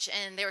engage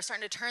and they were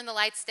starting to turn the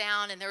lights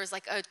down, and there was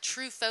like a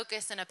true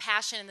focus and a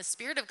passion, and the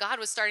Spirit of God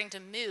was starting to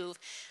move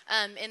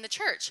in the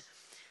church,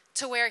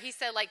 to where he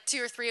said like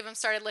 2 or 3 of them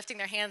started lifting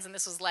their hands, and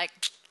this was like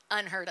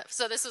unheard of.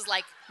 So this was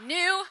like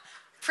new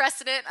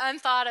precedent,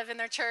 unthought of in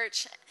their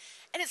church.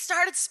 And it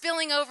started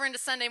spilling over into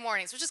Sunday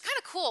mornings, which is kind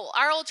of cool.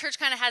 Our old church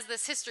kind of has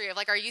this history of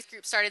like our youth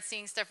group started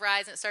seeing stuff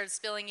rise, and it started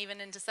spilling even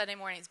into Sunday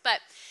mornings.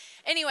 But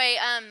anyway,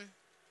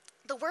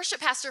 the worship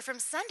pastor from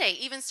Sunday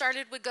even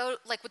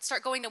would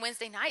start going to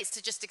Wednesday nights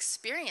to just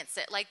experience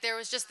it. Like there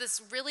was just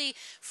this really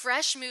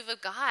fresh move of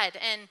God.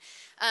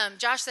 And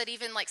Josh said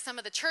even like some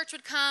of the church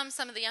would come,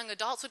 some of the young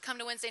adults would come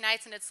to Wednesday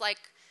nights, and it's like,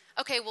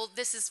 okay, well,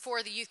 this is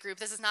for the youth group.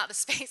 This is not the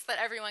space that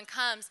everyone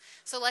comes.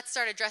 So let's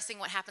start addressing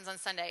what happens on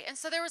Sunday. And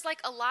so there was like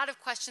a lot of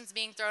questions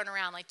being thrown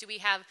around. Like, do we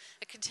have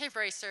a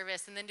contemporary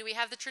service? And then do we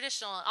have the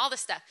traditional and all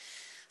this stuff?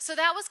 So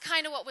that was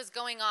kind of what was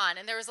going on.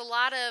 And there was a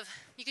lot of,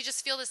 you could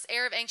just feel this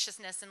air of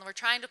anxiousness, and we're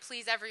trying to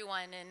please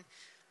everyone. And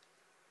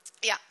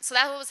yeah, so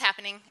that's what was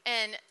happening.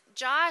 And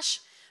Josh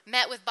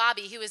met with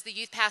Bobby, who was the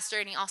youth pastor,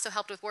 and he also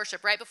helped with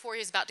worship right before he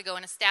was about to go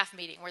in a staff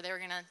meeting where they were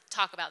going to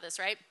talk about this,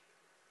 right?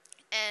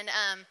 And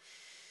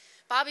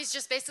Bobby's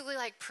just basically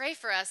like, pray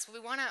for us. We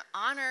want to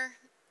honor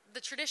the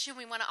tradition.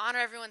 We want to honor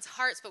everyone's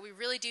hearts, but we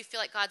really do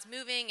feel like God's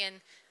moving and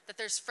that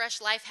there's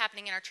fresh life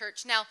happening in our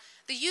church. Now,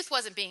 the youth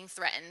wasn't being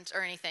threatened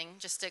or anything,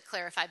 just to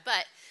clarify,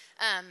 but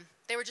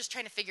they were just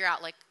trying to figure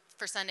out like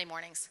for Sunday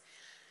mornings.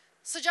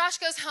 So Josh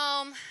goes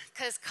home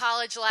because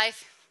college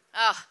life,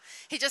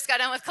 he just got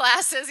done with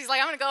classes. He's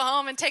like, I'm going to go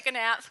home and take a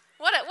nap.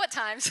 What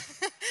times?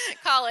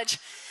 College.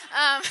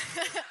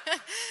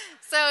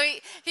 So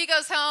he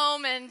goes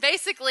home, and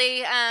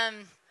basically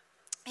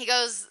he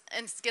goes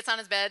and gets on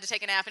his bed to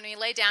take a nap, and he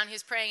lay down, he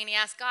was praying, and he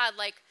asked God,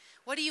 like,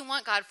 what do you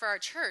want, God, for our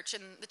church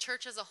and the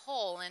church as a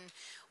whole? And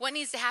what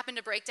needs to happen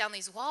to break down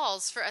these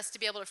walls for us to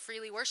be able to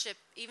freely worship,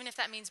 even if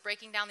that means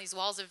breaking down these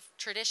walls of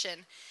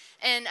tradition?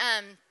 And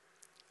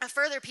a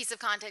further piece of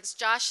context,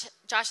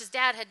 Josh's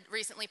dad had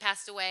recently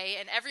passed away,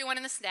 and everyone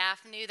in the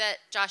staff knew that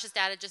Josh's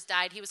dad had just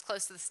died. He was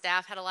close to the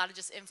staff, had a lot of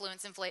just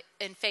influence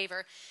and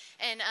favor.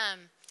 And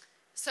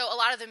so a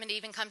lot of them had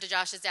even come to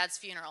Josh's dad's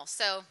funeral.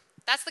 So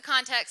that's the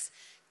context.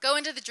 Go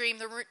into the dream.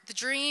 The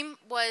dream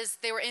was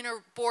they were in a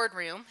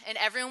boardroom, and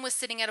everyone was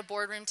sitting at a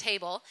boardroom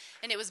table,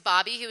 and it was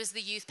Bobby, who was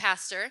the youth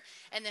pastor,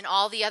 and then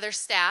all the other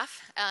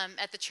staff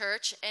at the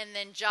church, and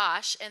then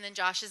Josh, and then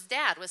Josh's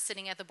dad was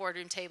sitting at the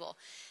boardroom table.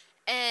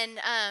 And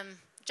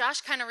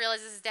Josh kind of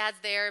realizes his dad's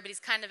there, but he's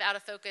kind of out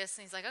of focus,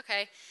 and he's like,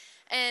 okay.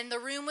 And the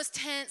room was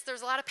tense. There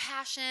was a lot of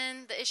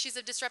passion, the issues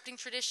of disrupting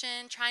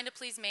tradition, trying to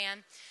please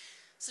man.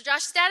 So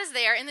Josh's dad is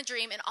there in the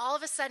dream, and all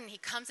of a sudden he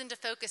comes into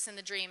focus in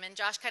the dream, and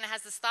Josh kind of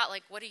has this thought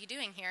like, what are you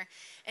doing here?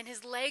 And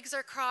his legs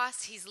are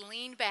crossed, he's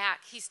leaned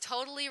back, he's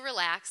totally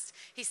relaxed,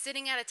 he's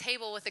sitting at a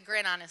table with a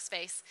grin on his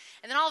face.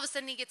 And then all of a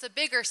sudden he gets a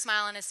bigger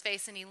smile on his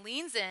face, and he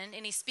leans in,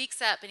 and he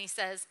speaks up, and he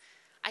says,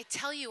 I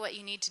tell you what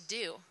you need to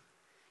do.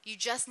 You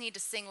just need to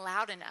sing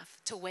loud enough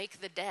to wake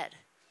the dead.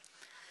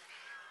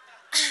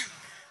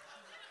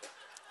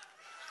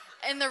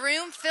 And the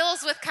room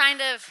fills with kind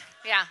of,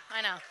 yeah,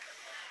 I know.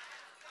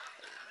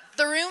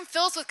 The room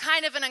fills with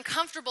kind of an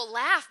uncomfortable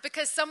laugh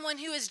because someone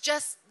who is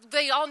just,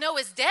 they all know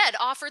is dead,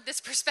 offered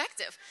this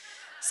perspective.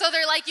 So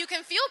they're like, you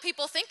can feel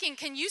people thinking,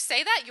 can you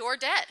say that? You're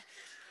dead.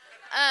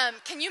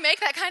 Can you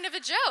make that kind of a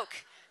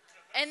joke?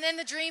 And then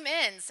the dream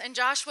ends, and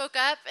Josh woke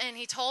up, and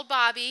he told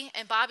Bobby,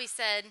 and Bobby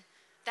said,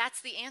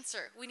 that's the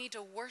answer. We need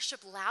to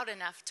worship loud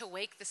enough to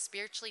wake the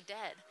spiritually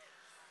dead.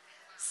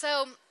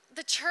 So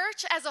the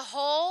church as a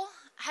whole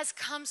has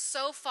come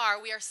so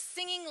far. We are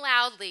singing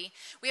loudly.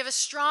 We have a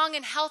strong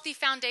and healthy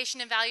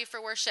foundation and value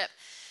for worship.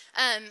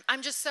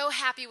 I'm just so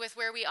happy with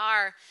where we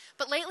are.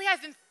 But lately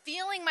I've been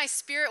feeling my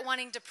spirit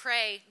wanting to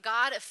pray,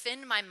 God,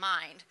 offend my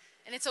mind.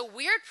 And it's a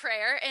weird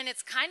prayer, and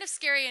it's kind of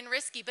scary and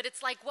risky, but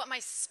it's like what my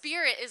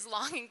spirit is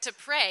longing to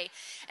pray.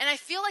 And I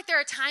feel like there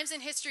are times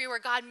in history where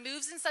God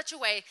moves in such a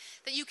way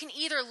that you can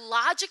either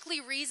logically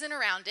reason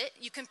around it,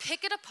 you can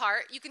pick it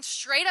apart, you can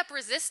straight up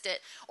resist it,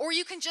 or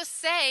you can just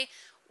say,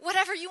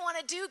 whatever you want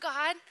to do,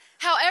 God,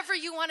 however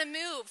you want to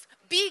move,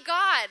 be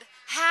God,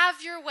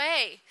 have your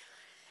way.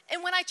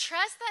 And when I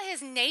trust that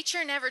his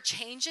nature never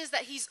changes,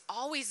 that he's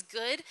always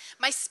good,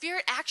 my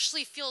spirit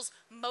actually feels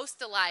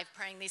most alive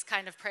praying these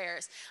kind of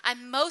prayers.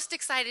 I'm most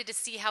excited to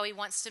see how he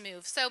wants to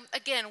move. So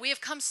again, we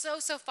have come so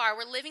far.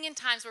 We're living in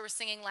times where we're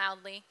singing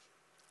loudly.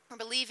 We're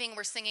believing,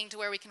 we're singing to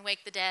where we can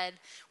wake the dead.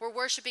 We're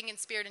worshiping in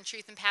spirit and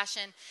truth and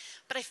passion.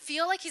 But I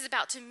feel like he's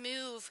about to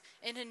move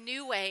in a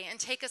new way and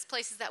take us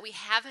places that we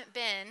haven't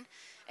been.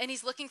 And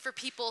he's looking for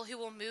people who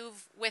will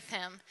move with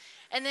him.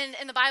 And then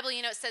in the Bible,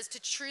 it says to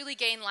truly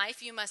gain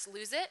life, you must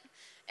lose it.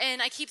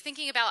 And I keep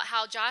thinking about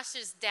how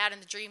Josh's dad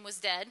in the dream was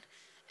dead.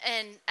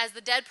 And as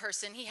the dead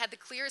person, he had the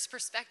clearest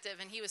perspective,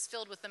 and he was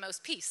filled with the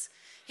most peace.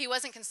 He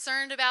wasn't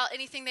concerned about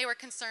anything they were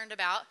concerned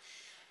about.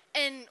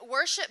 And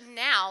worship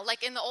now,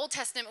 like in the Old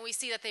Testament, we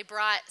see that they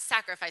brought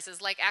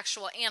sacrifices like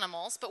actual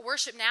animals. But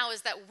worship now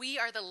is that we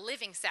are the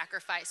living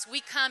sacrifice. We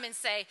come and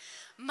say,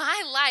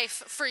 my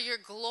life for your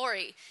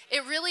glory.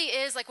 It really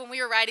is like when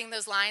we were writing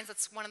those lines,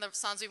 that's one of the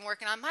songs we've been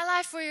working on, my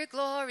life for your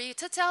glory,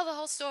 to tell the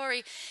whole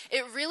story.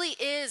 It really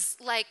is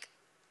like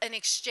an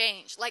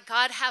exchange. Like,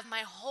 God, have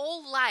my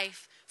whole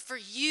life for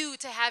you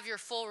to have your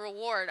full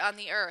reward on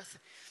the earth.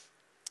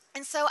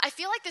 And so I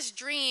feel like this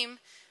dream,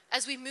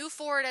 as we move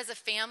forward as a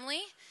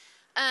family,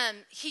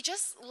 he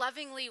just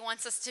lovingly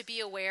wants us to be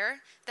aware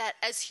that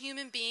as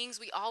human beings,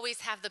 we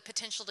always have the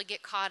potential to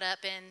get caught up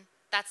in,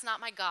 that's not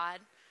my God.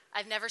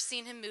 I've never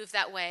seen him move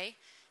that way.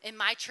 In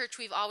my church,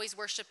 we've always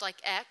worshiped like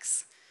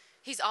X.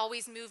 He's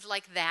always moved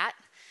like that.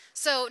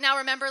 So now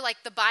remember,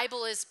 like the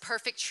Bible is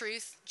perfect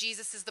truth.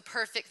 Jesus is the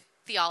perfect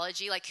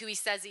theology, like who he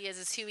says he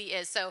is who he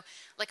is. So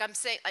like I'm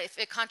saying,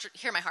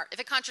 hear my heart. If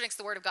it contradicts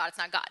the word of God, it's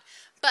not God.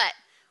 But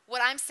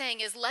what I'm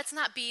saying is, let's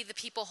not be the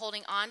people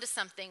holding on to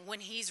something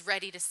when he's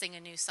ready to sing a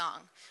new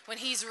song, when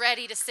he's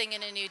ready to sing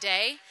in a new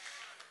day,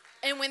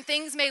 and when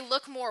things may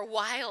look more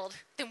wild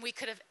than we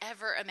could have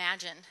ever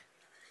imagined.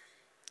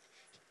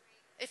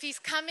 If he's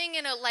coming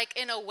in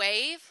a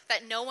wave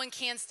that no one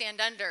can stand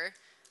under,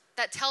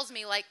 that tells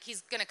me like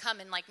he's going to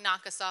come and like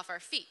knock us off our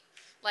feet.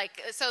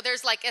 Like, so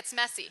there's like, it's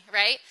messy,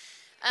 right?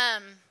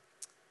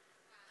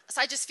 So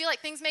I just feel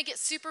like things may get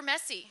super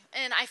messy,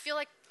 and I feel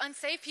like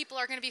unsaved people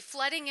are going to be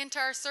flooding into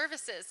our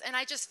services, and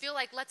I just feel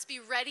like let's be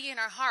ready in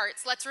our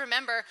hearts. Let's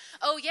remember,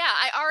 oh yeah,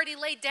 I already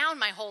laid down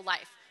my whole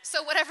life.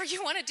 So whatever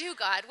you want to do,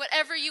 God,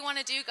 whatever you want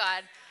to do,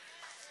 God.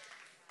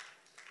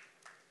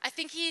 I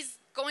think he's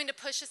going to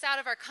push us out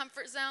of our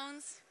comfort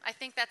zones. I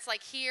think that's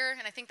like here,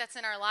 and I think that's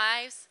in our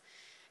lives.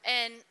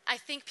 And I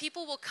think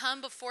people will come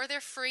before they're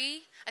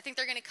free. I think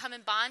they're going to come in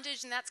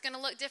bondage, and that's going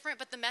to look different.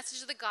 But the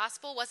message of the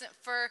gospel wasn't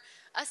for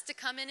us to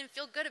come in and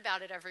feel good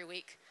about it every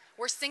week.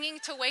 We're singing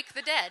to wake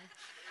the dead.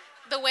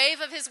 The wave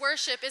of his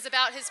worship is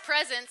about his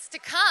presence to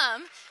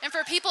come and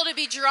for people to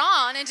be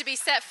drawn and to be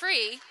set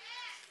free.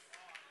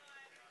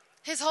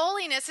 His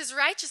holiness, his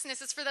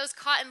righteousness is for those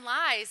caught in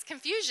lies,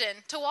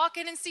 confusion, to walk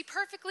in and see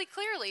perfectly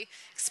clearly,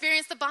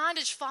 experience the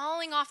bondage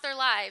falling off their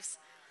lives.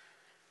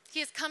 He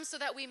has come so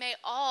that we may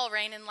all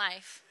reign in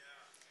life.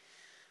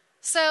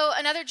 So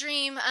another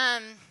dream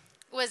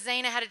was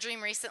Zaina had a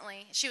dream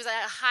recently. She was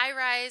at a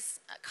high-rise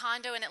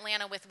condo in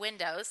Atlanta with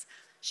windows.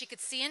 She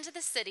could see into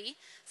the city.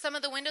 Some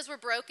of the windows were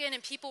broken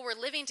and people were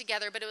living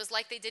together, but it was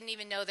like they didn't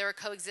even know they were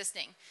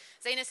coexisting.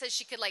 Zaina says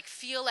she could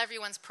feel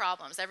everyone's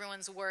problems,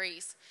 everyone's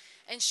worries.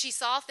 And she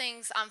saw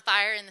things on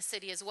fire in the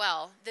city as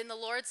well. Then the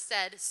Lord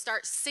said,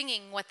 start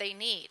singing what they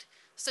need.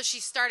 So she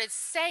started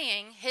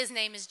saying, his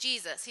name is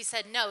Jesus. He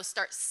said, no,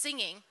 start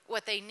singing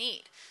what they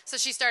need. So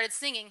she started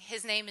singing,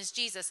 his name is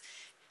Jesus.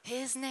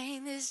 His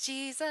name is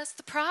Jesus,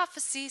 the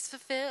prophecy's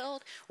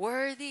fulfilled.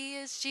 Worthy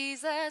is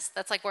Jesus.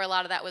 That's where a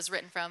lot of that was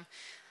written from.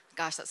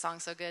 Gosh, that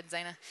song's so good,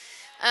 Zaina.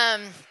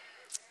 And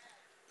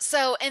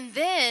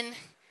then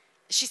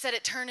she said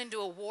it turned into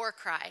a war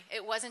cry.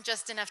 It wasn't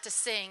just enough to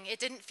sing. It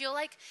didn't feel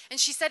and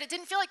she said it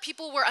didn't feel like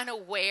people were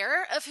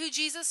unaware of who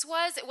Jesus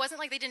was. It wasn't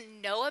like they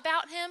didn't know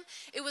about him.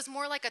 It was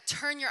more like a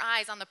turn your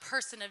eyes on the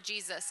person of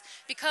Jesus.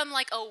 Become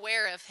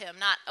aware of him,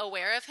 not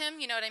aware of him.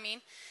 You know what I mean?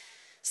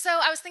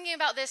 So I was thinking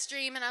about this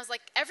dream, and I was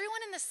like,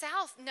 everyone in the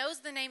South knows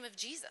the name of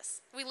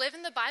Jesus. We live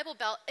in the Bible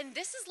Belt, and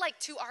this is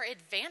to our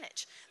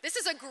advantage. This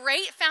is a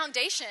great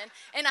foundation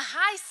and a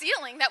high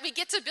ceiling that we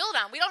get to build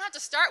on. We don't have to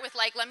start with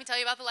let me tell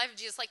you about the life of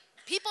Jesus.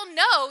 People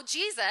know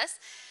Jesus.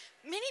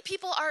 Many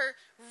people are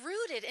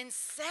rooted in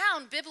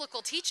sound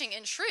biblical teaching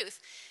and truth.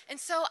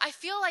 And so I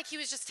feel like he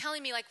was just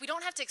telling me, we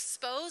don't have to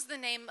expose the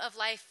name of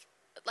life,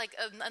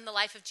 in the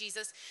life of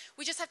Jesus.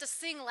 We just have to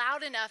sing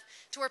loud enough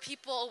to where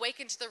people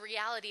awaken to the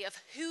reality of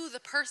who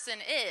the person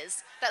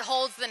is that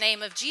holds the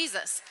name of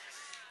Jesus.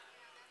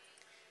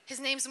 His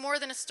name's more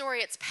than a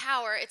story. It's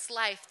power. It's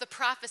life. The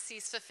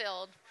prophecies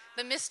fulfilled.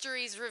 The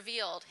mysteries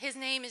revealed. His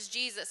name is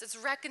Jesus. It's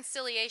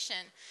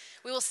reconciliation.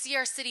 We will see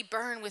our city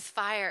burn with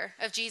fire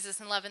of Jesus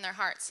and love in their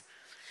hearts.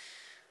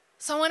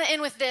 So I want to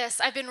end with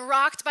this. I've been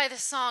rocked by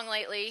this song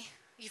lately.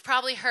 You've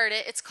probably heard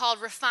it. It's called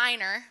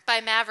Refiner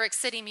by Maverick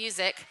City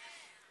Music.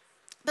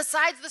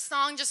 Besides the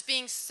song just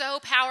being so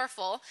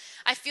powerful,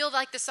 I feel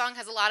like the song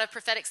has a lot of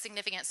prophetic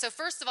significance. So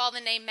first of all, the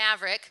name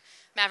Maverick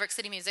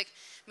City Music,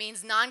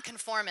 means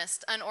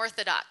nonconformist,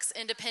 unorthodox,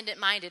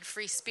 independent-minded,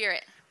 free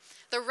spirit.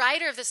 The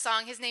writer of the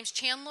song, his name's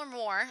Chandler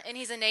Moore, and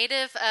he's a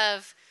native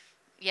of,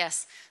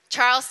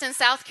 Charleston,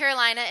 South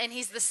Carolina, and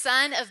he's the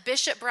son of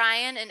Bishop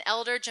Brian and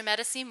Elder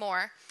Jametta C.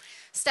 Moore.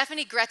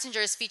 Stephanie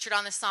Gretzinger is featured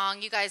on the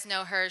song. You guys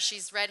know her.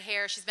 She's red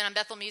hair. She's been on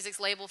Bethel Music's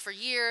label for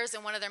years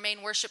and one of their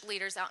main worship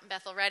leaders out in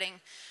Bethel Redding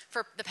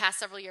for the past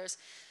several years.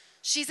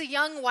 She's a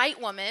young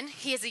white woman.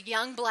 He is a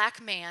young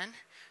black man.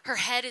 Her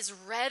head is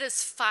red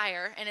as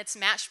fire, and it's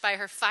matched by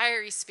her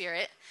fiery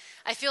spirit.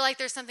 I feel like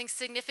there's something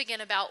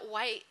significant about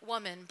white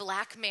woman,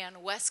 black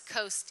man, West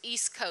Coast,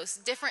 East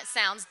Coast, different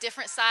sounds,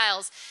 different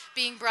styles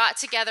being brought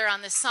together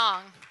on this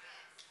song.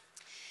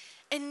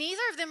 And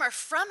neither of them are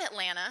from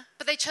Atlanta,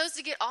 but they chose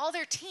to get all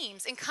their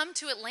teams and come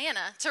to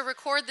Atlanta to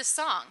record this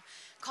song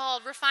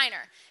called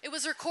Refiner. It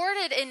was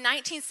recorded in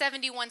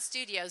 1971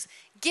 studios.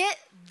 Get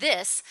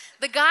this,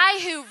 the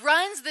guy who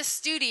runs the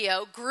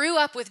studio grew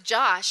up with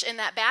Josh in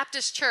that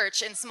Baptist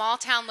church in small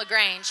town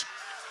LaGrange.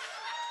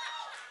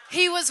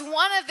 He was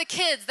one of the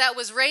kids that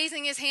was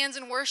raising his hands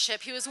in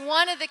worship. He was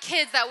one of the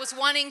kids that was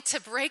wanting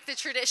to break the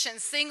tradition,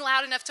 sing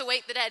loud enough to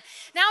wake the dead.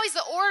 Now he's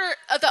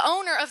the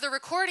owner of the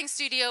recording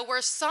studio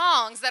where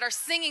songs that are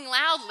singing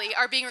loudly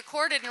are being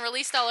recorded and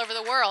released all over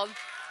the world.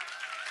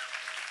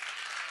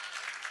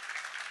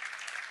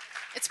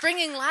 It's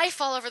bringing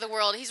life all over the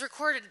world. He's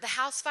recorded the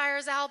House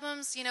Fires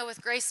albums,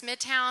 with Grace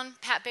Midtown,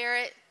 Pat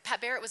Barrett. Pat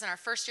Barrett was in our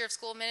first year of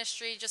school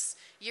ministry, just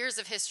years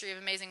of history of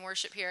amazing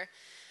worship here.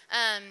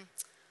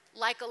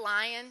 Like a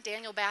Lion,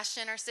 Daniel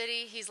Bastian, our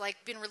city, he's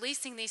been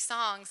releasing these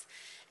songs.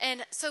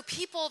 And so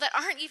people that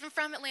aren't even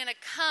from Atlanta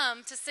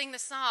come to sing the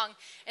song,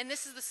 and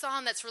this is the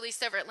song that's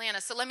released over Atlanta.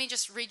 So let me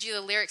just read you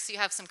the lyrics so you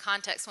have some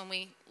context when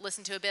we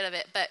listen to a bit of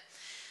it. But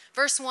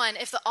verse 1,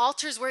 if the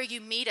altar's where you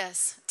meet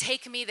us,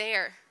 take me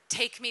there,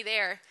 take me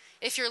there.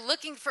 If you're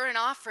looking for an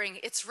offering,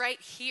 it's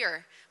right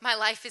here. My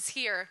life is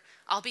here.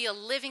 I'll be a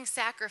living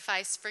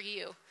sacrifice for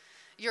you.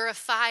 You're a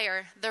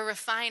fire, the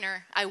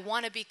refiner. I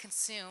want to be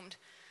consumed.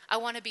 I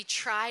want to be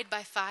tried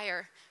by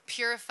fire,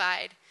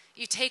 purified.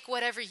 You take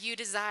whatever you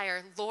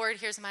desire. Lord,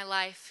 here's my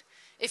life.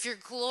 If your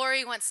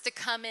glory wants to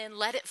come in,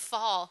 let it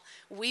fall.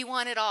 We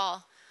want it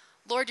all.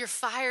 Lord, your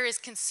fire is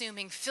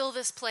consuming. Fill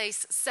this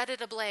place. Set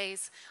it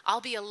ablaze. I'll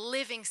be a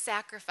living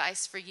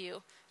sacrifice for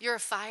you. You're a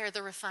fire,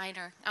 the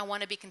refiner. I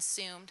want to be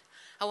consumed.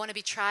 I want to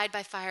be tried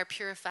by fire,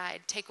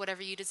 purified. Take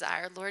whatever you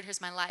desire. Lord,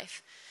 here's my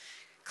life.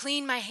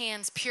 Clean my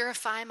hands.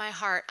 Purify my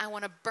heart. I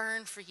want to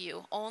burn for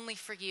you, only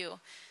for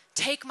you.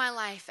 Take my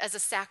life as a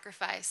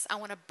sacrifice. I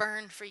want to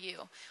burn for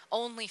you,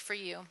 only for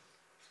you.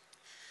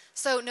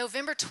 So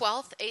November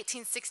 12th,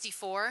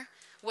 1864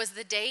 was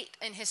the date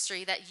in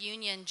history that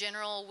Union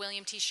General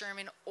William T.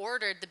 Sherman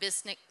ordered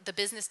the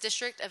business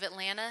district of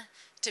Atlanta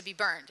to be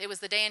burned. It was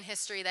the day in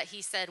history that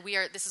he said,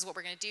 this is what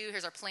we're going to do.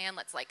 Here's our plan.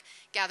 Let's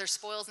gather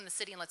spoils in the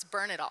city and let's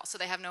burn it all so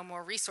they have no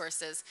more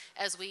resources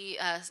as we,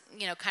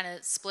 kind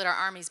of split our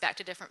armies back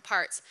to different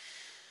parts.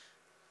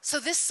 So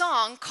this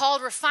song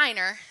called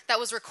Refiner that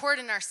was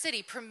recorded in our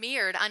city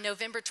premiered on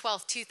November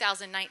 12th,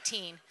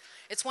 2019.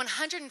 It's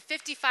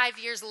 155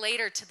 years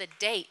later to the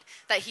date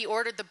that he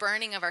ordered the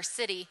burning of our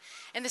city.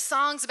 And the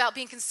song's about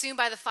being consumed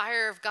by the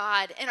fire of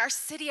God. And our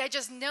city, I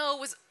just know,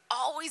 was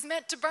always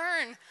meant to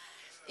burn.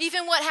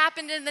 Even what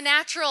happened in the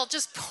natural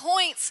just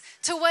points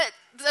to what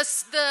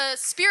the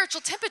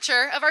spiritual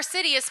temperature of our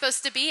city is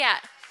supposed to be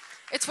at.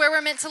 It's where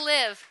we're meant to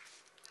live.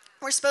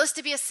 We're supposed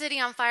to be a city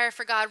on fire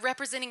for God,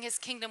 representing his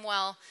kingdom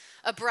well,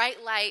 a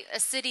bright light, a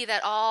city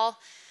that all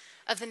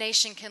of the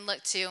nation can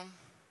look to.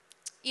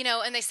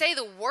 And they say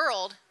the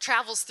world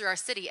travels through our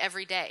city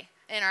every day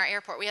in our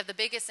airport. We have the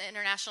biggest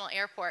international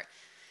airport.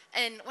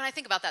 And when I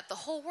think about that, the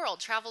whole world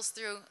travels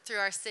through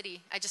our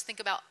city. I just think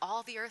about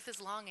all the earth is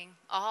longing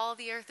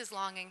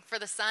for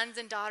the sons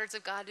and daughters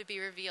of God to be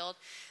revealed.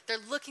 They're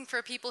looking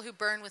for people who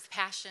burn with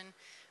passion,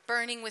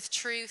 burning with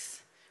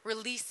truth,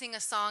 releasing a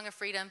song of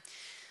freedom.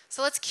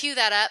 So let's cue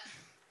that up.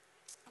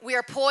 We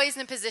are poised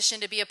and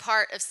positioned to be a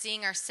part of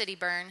seeing our city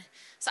burn.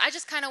 So I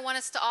just kind of want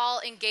us to all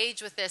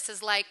engage with this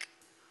as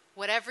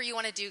whatever you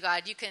want to do,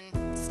 God. You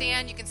can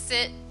stand, you can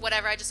sit,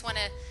 whatever. I just want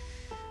to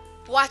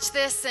watch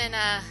this and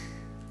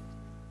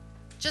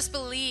just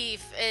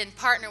believe and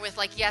partner with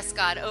yes,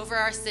 God, over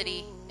our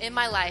city, in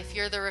my life,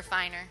 you're the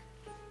refiner.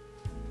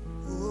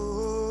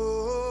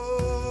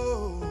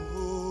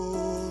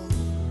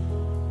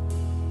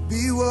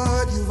 Be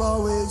what you've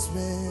always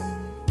been,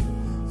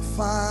 the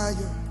fire,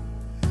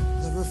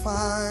 the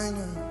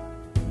refiner.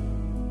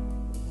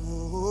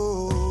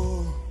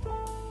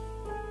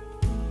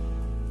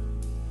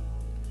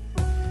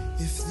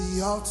 If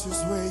the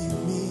altar's where you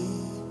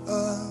meet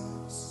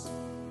us,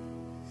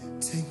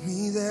 take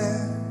me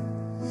there.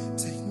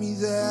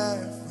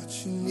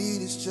 What you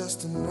need is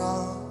just an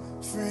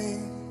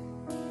offering.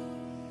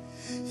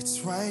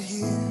 It's right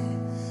here,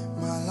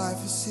 my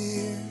life is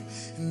here,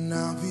 and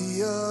I'll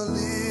be a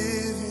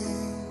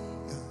living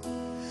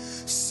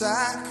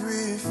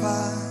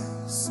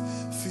sacrifice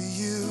for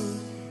you.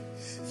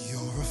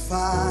 You're the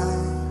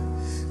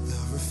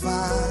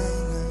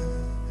refiner.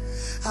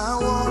 I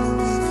wanna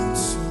be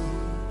consumed,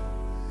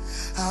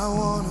 I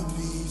wanna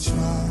be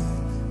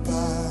tried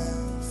by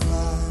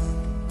fire.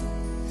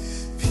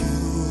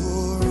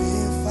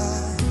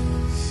 Purified,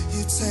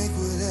 you take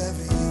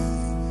whatever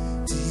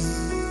you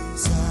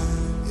desire.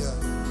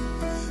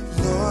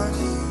 Yeah. Lord,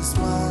 here's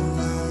my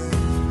life.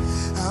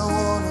 I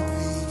wanna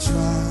be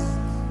tried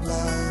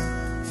by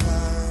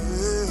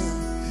fire.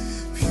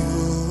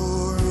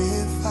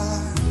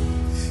 Purified,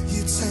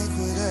 you take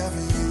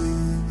whatever you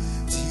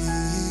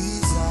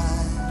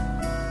desire.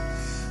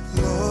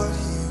 Lord,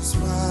 here's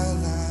my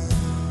life.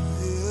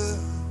 Yeah.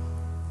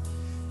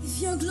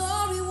 If your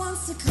glory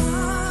wants to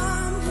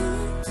come,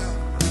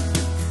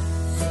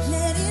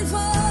 let it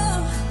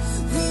fall.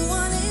 We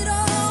want it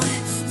all.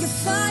 Your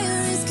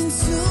fire is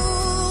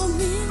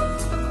consuming.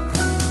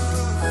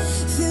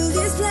 Fill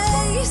this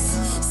place,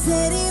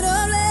 set it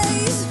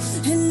ablaze,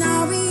 and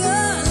now we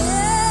are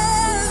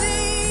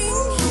living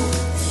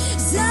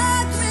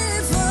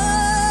sacrifice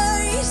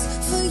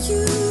for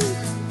you.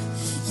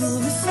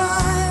 You're a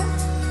fire,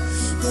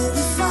 the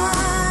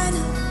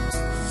refiner.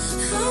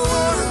 I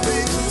wanna be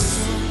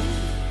consumed.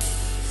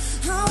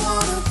 I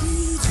wanna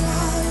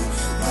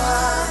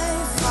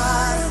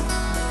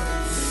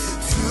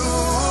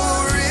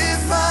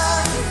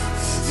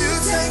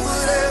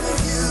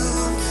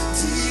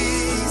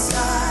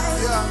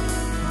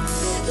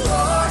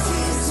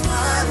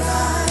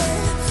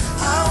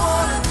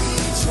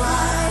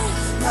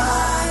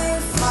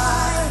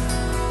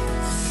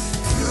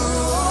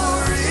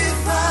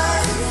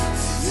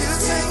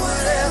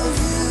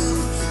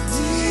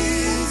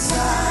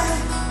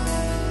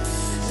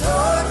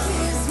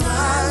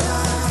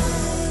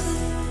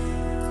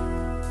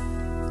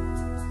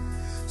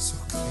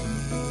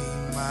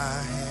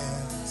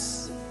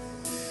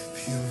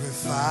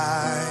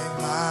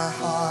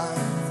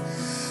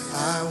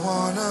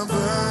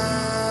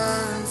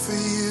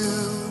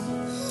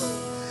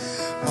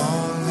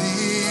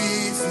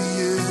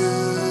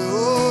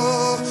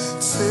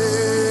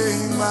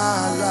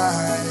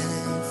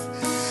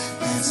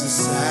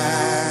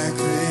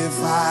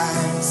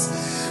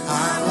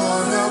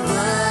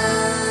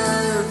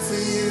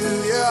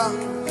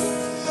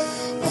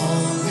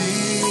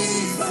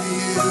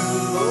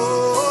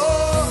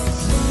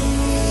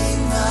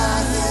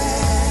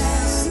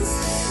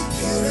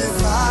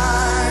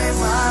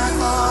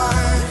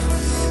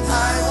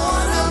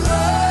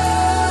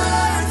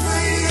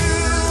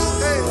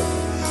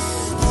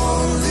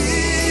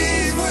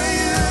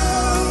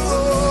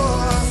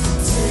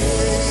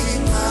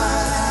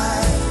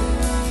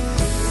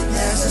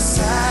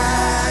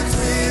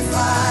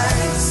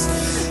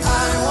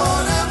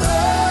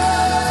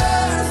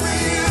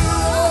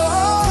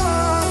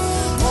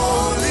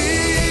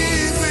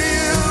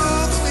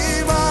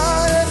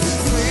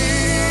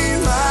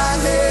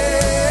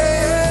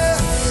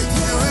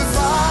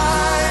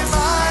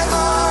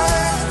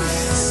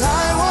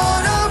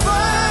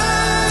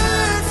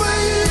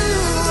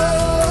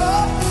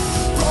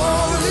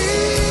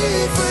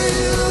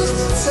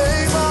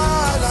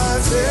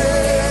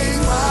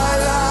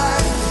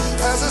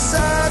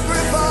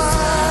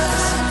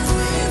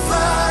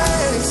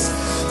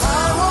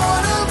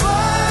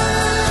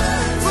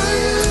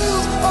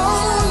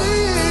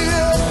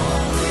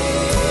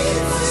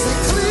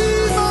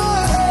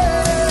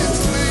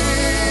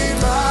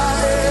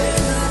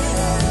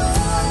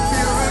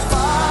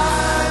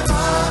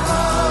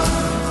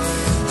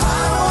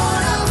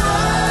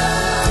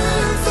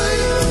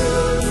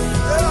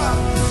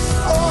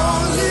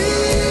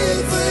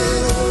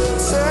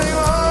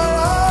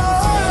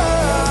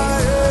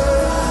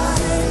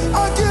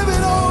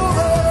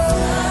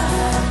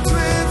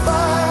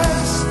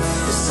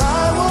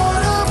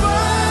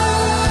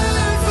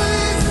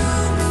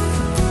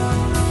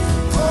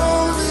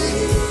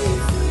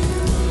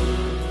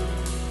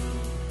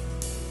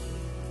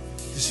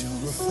 'Cause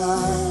you're a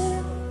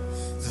fire,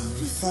 the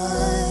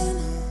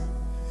refiner.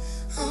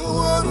 I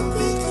wanna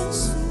be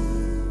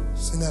consumed.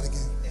 Sing that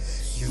again.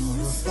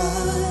 You're a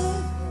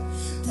fire,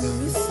 the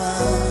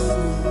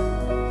refiner.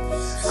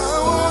 I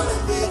wanna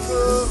be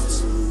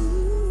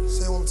consumed.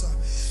 Say it one more time.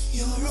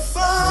 You're a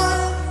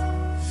fire,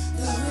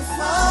 the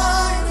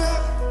refiner.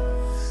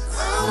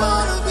 I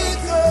wanna be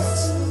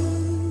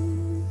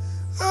consumed.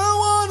 I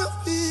wanna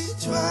be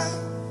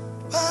tried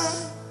by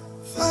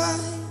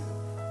fire.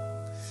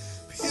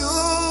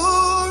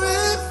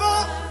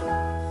 Purify.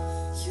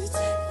 You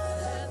take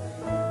whatever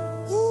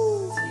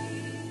Ooh.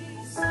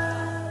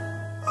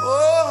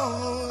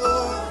 Oh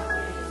Lord,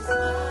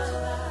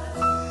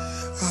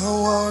 I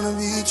wanna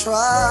be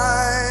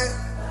tried.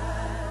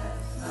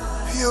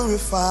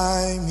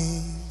 Purify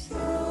me.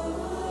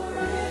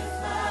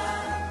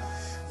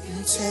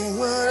 You take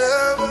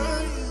whatever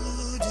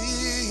you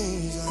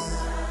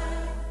desire.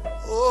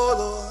 Oh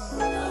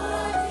Lord,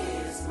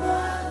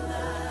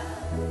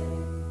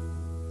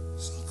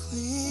 so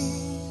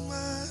clean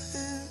my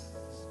hands,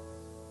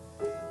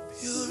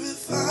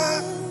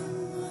 purify.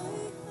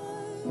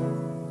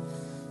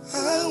 I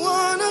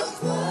wanna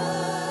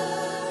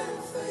burn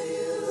for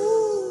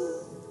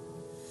you.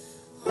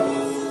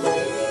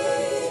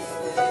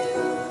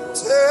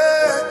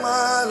 Take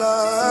my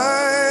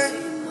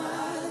life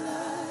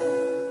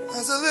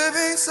as a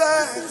living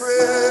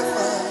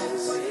sacrifice.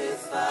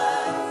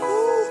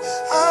 Ooh,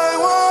 I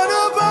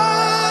wanna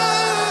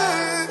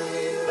burn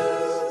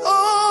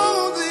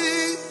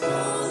only.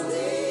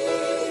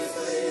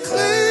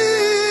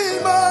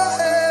 Clean my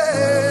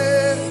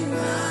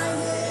hand.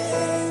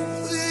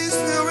 Please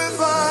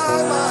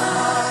purify my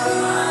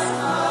heart.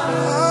 I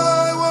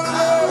wanna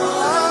burn.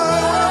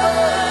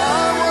 I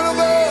wanna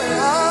burn.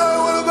 I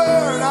wanna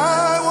burn.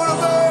 I wanna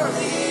burn.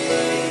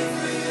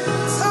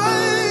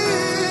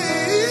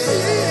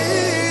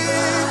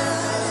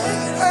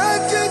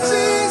 Thank you,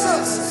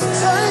 Jesus.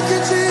 Thank you,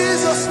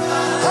 Jesus. I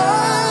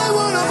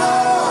wanna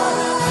burn.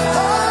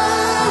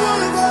 I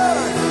wanna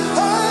burn.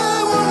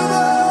 I wanna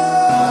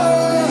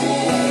burn.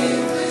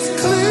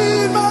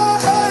 Clean my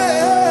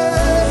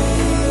hand.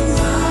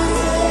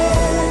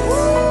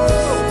 Woo.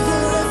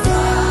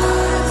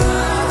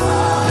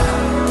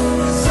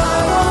 'Cause I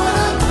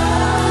wanna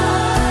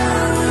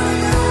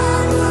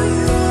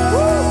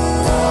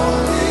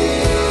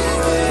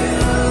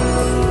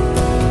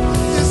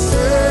you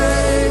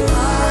save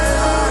my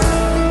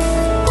life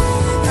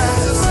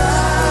as a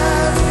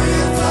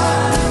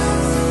sacrifice.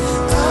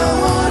 I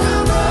wanna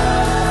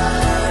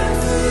burn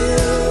for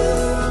you,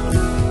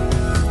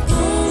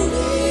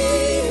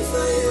 only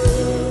for you.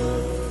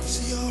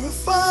 See, you're a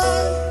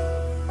fire,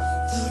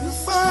 the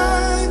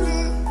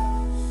refiner.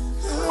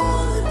 I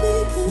wanna be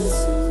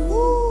consumed.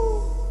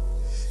 Ooh,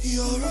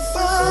 you're a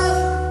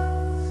fire,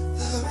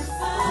 the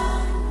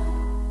refiner.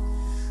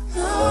 I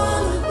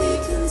wanna be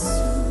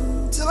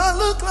consumed till I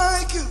look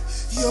like you.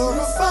 You're a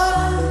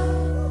fire,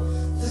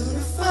 the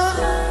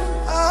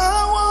refiner. I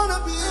wanna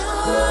be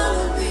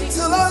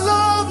till I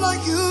love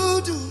like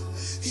you do.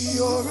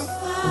 You're a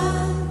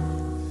fire,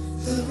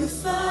 the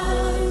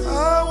refiner. I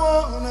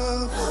wanna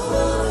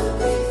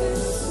be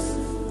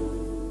consumed.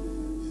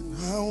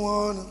 I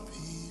wanna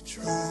be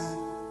tried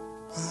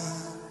by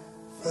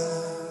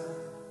fire.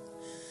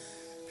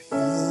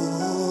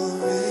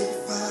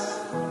 Purify.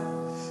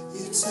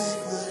 You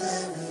take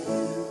whatever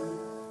you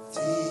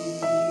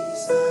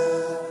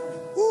desire.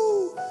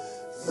 Woo.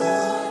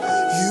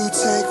 You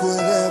take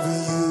whatever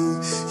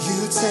you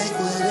take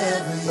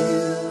whatever you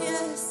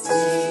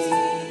desire.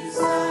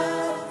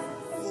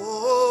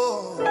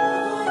 Oh.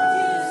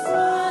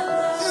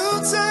 You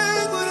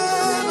take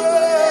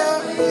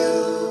whatever you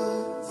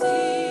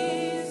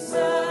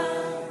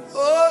desire.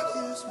 Lord,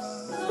 here's my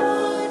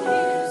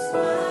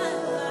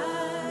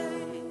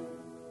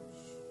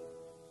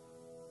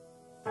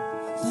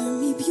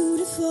Burn me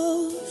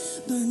beautiful,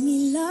 burn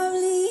me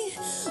lovely,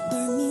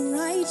 burn me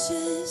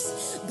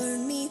righteous,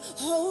 burn me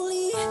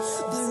holy,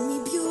 burn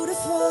me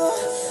beautiful,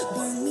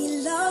 burn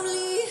me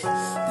lovely,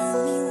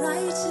 burn me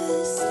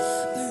righteous,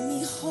 burn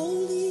me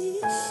holy,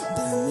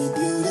 burn me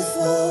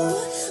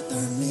beautiful,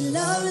 burn me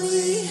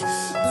lovely,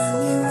 burn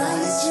me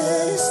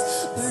righteous,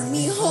 burn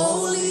me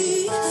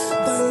holy,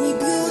 burn me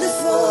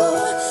beautiful,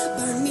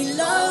 burn me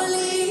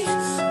lovely,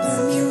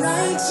 burn me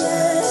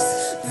righteous,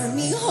 burn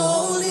me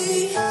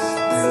holy,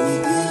 burn me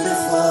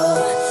beautiful,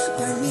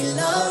 burn me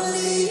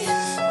lovely,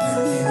 burn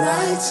me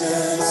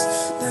righteous,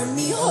 burn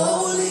me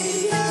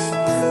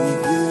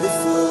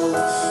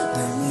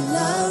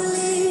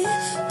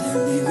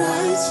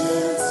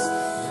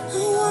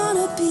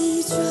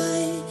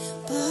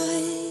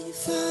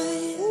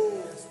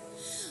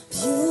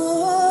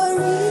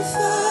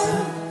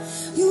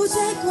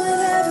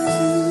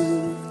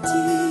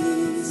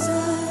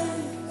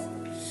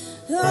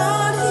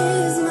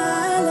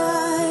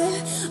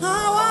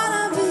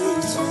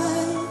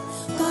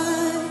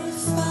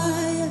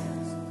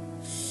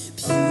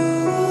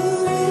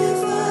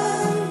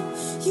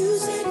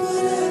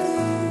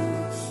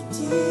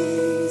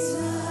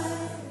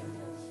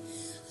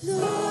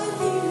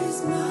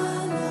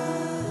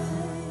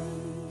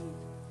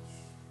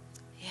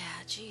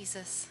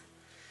Jesus.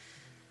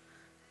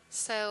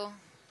 So,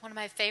 one of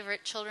my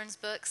favorite children's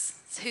books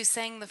is Who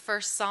Sang the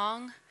First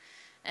Song?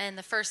 And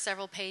the first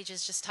several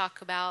pages just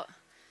talk about,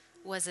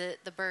 was it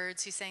the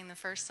birds who sang the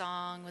first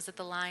song? Was it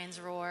the lion's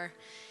roar?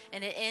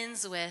 And it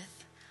ends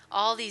with,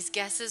 all these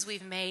guesses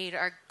we've made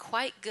are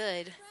quite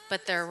good,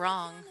 but they're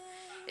wrong.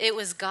 It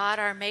was God,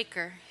 our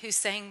maker, who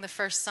sang the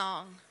first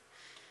song.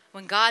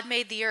 When God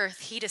made the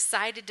earth, he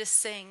decided to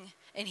sing,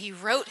 and he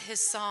wrote his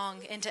song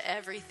into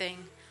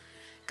everything.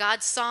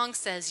 God's song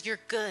says, you're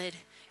good,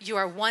 you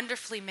are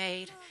wonderfully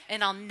made,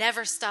 and I'll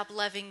never stop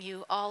loving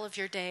you all of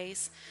your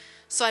days.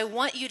 So I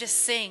want you to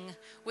sing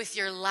with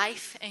your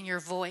life and your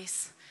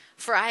voice,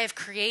 for I have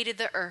created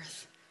the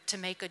earth to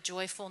make a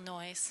joyful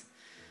noise.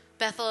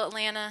 Bethel,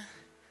 Atlanta,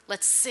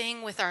 let's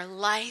sing with our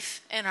life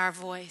and our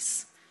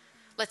voice.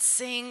 Let's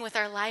sing with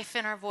our life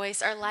and our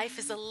voice. Our life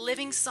is a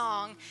living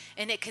song,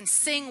 and it can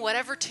sing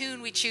whatever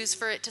tune we choose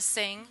for it to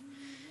sing.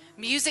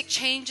 Music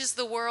changes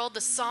the world.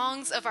 The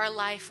songs of our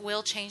life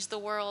will change the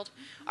world.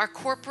 Our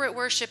corporate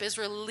worship is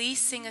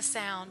releasing a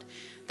sound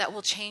that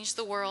will change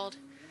the world.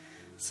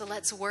 So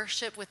let's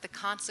worship with the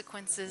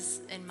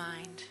consequences in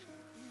mind.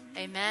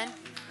 Amen.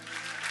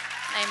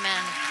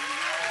 Amen.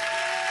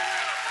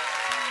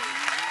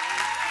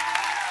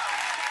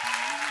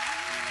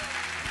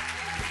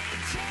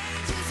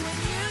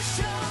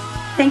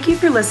 Thank you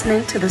for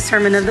listening to the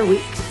Sermon of the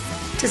Week.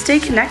 To stay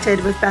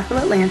connected with Bethel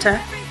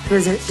Atlanta,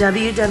 visit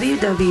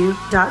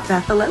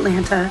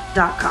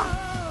www.bethelatlanta.com.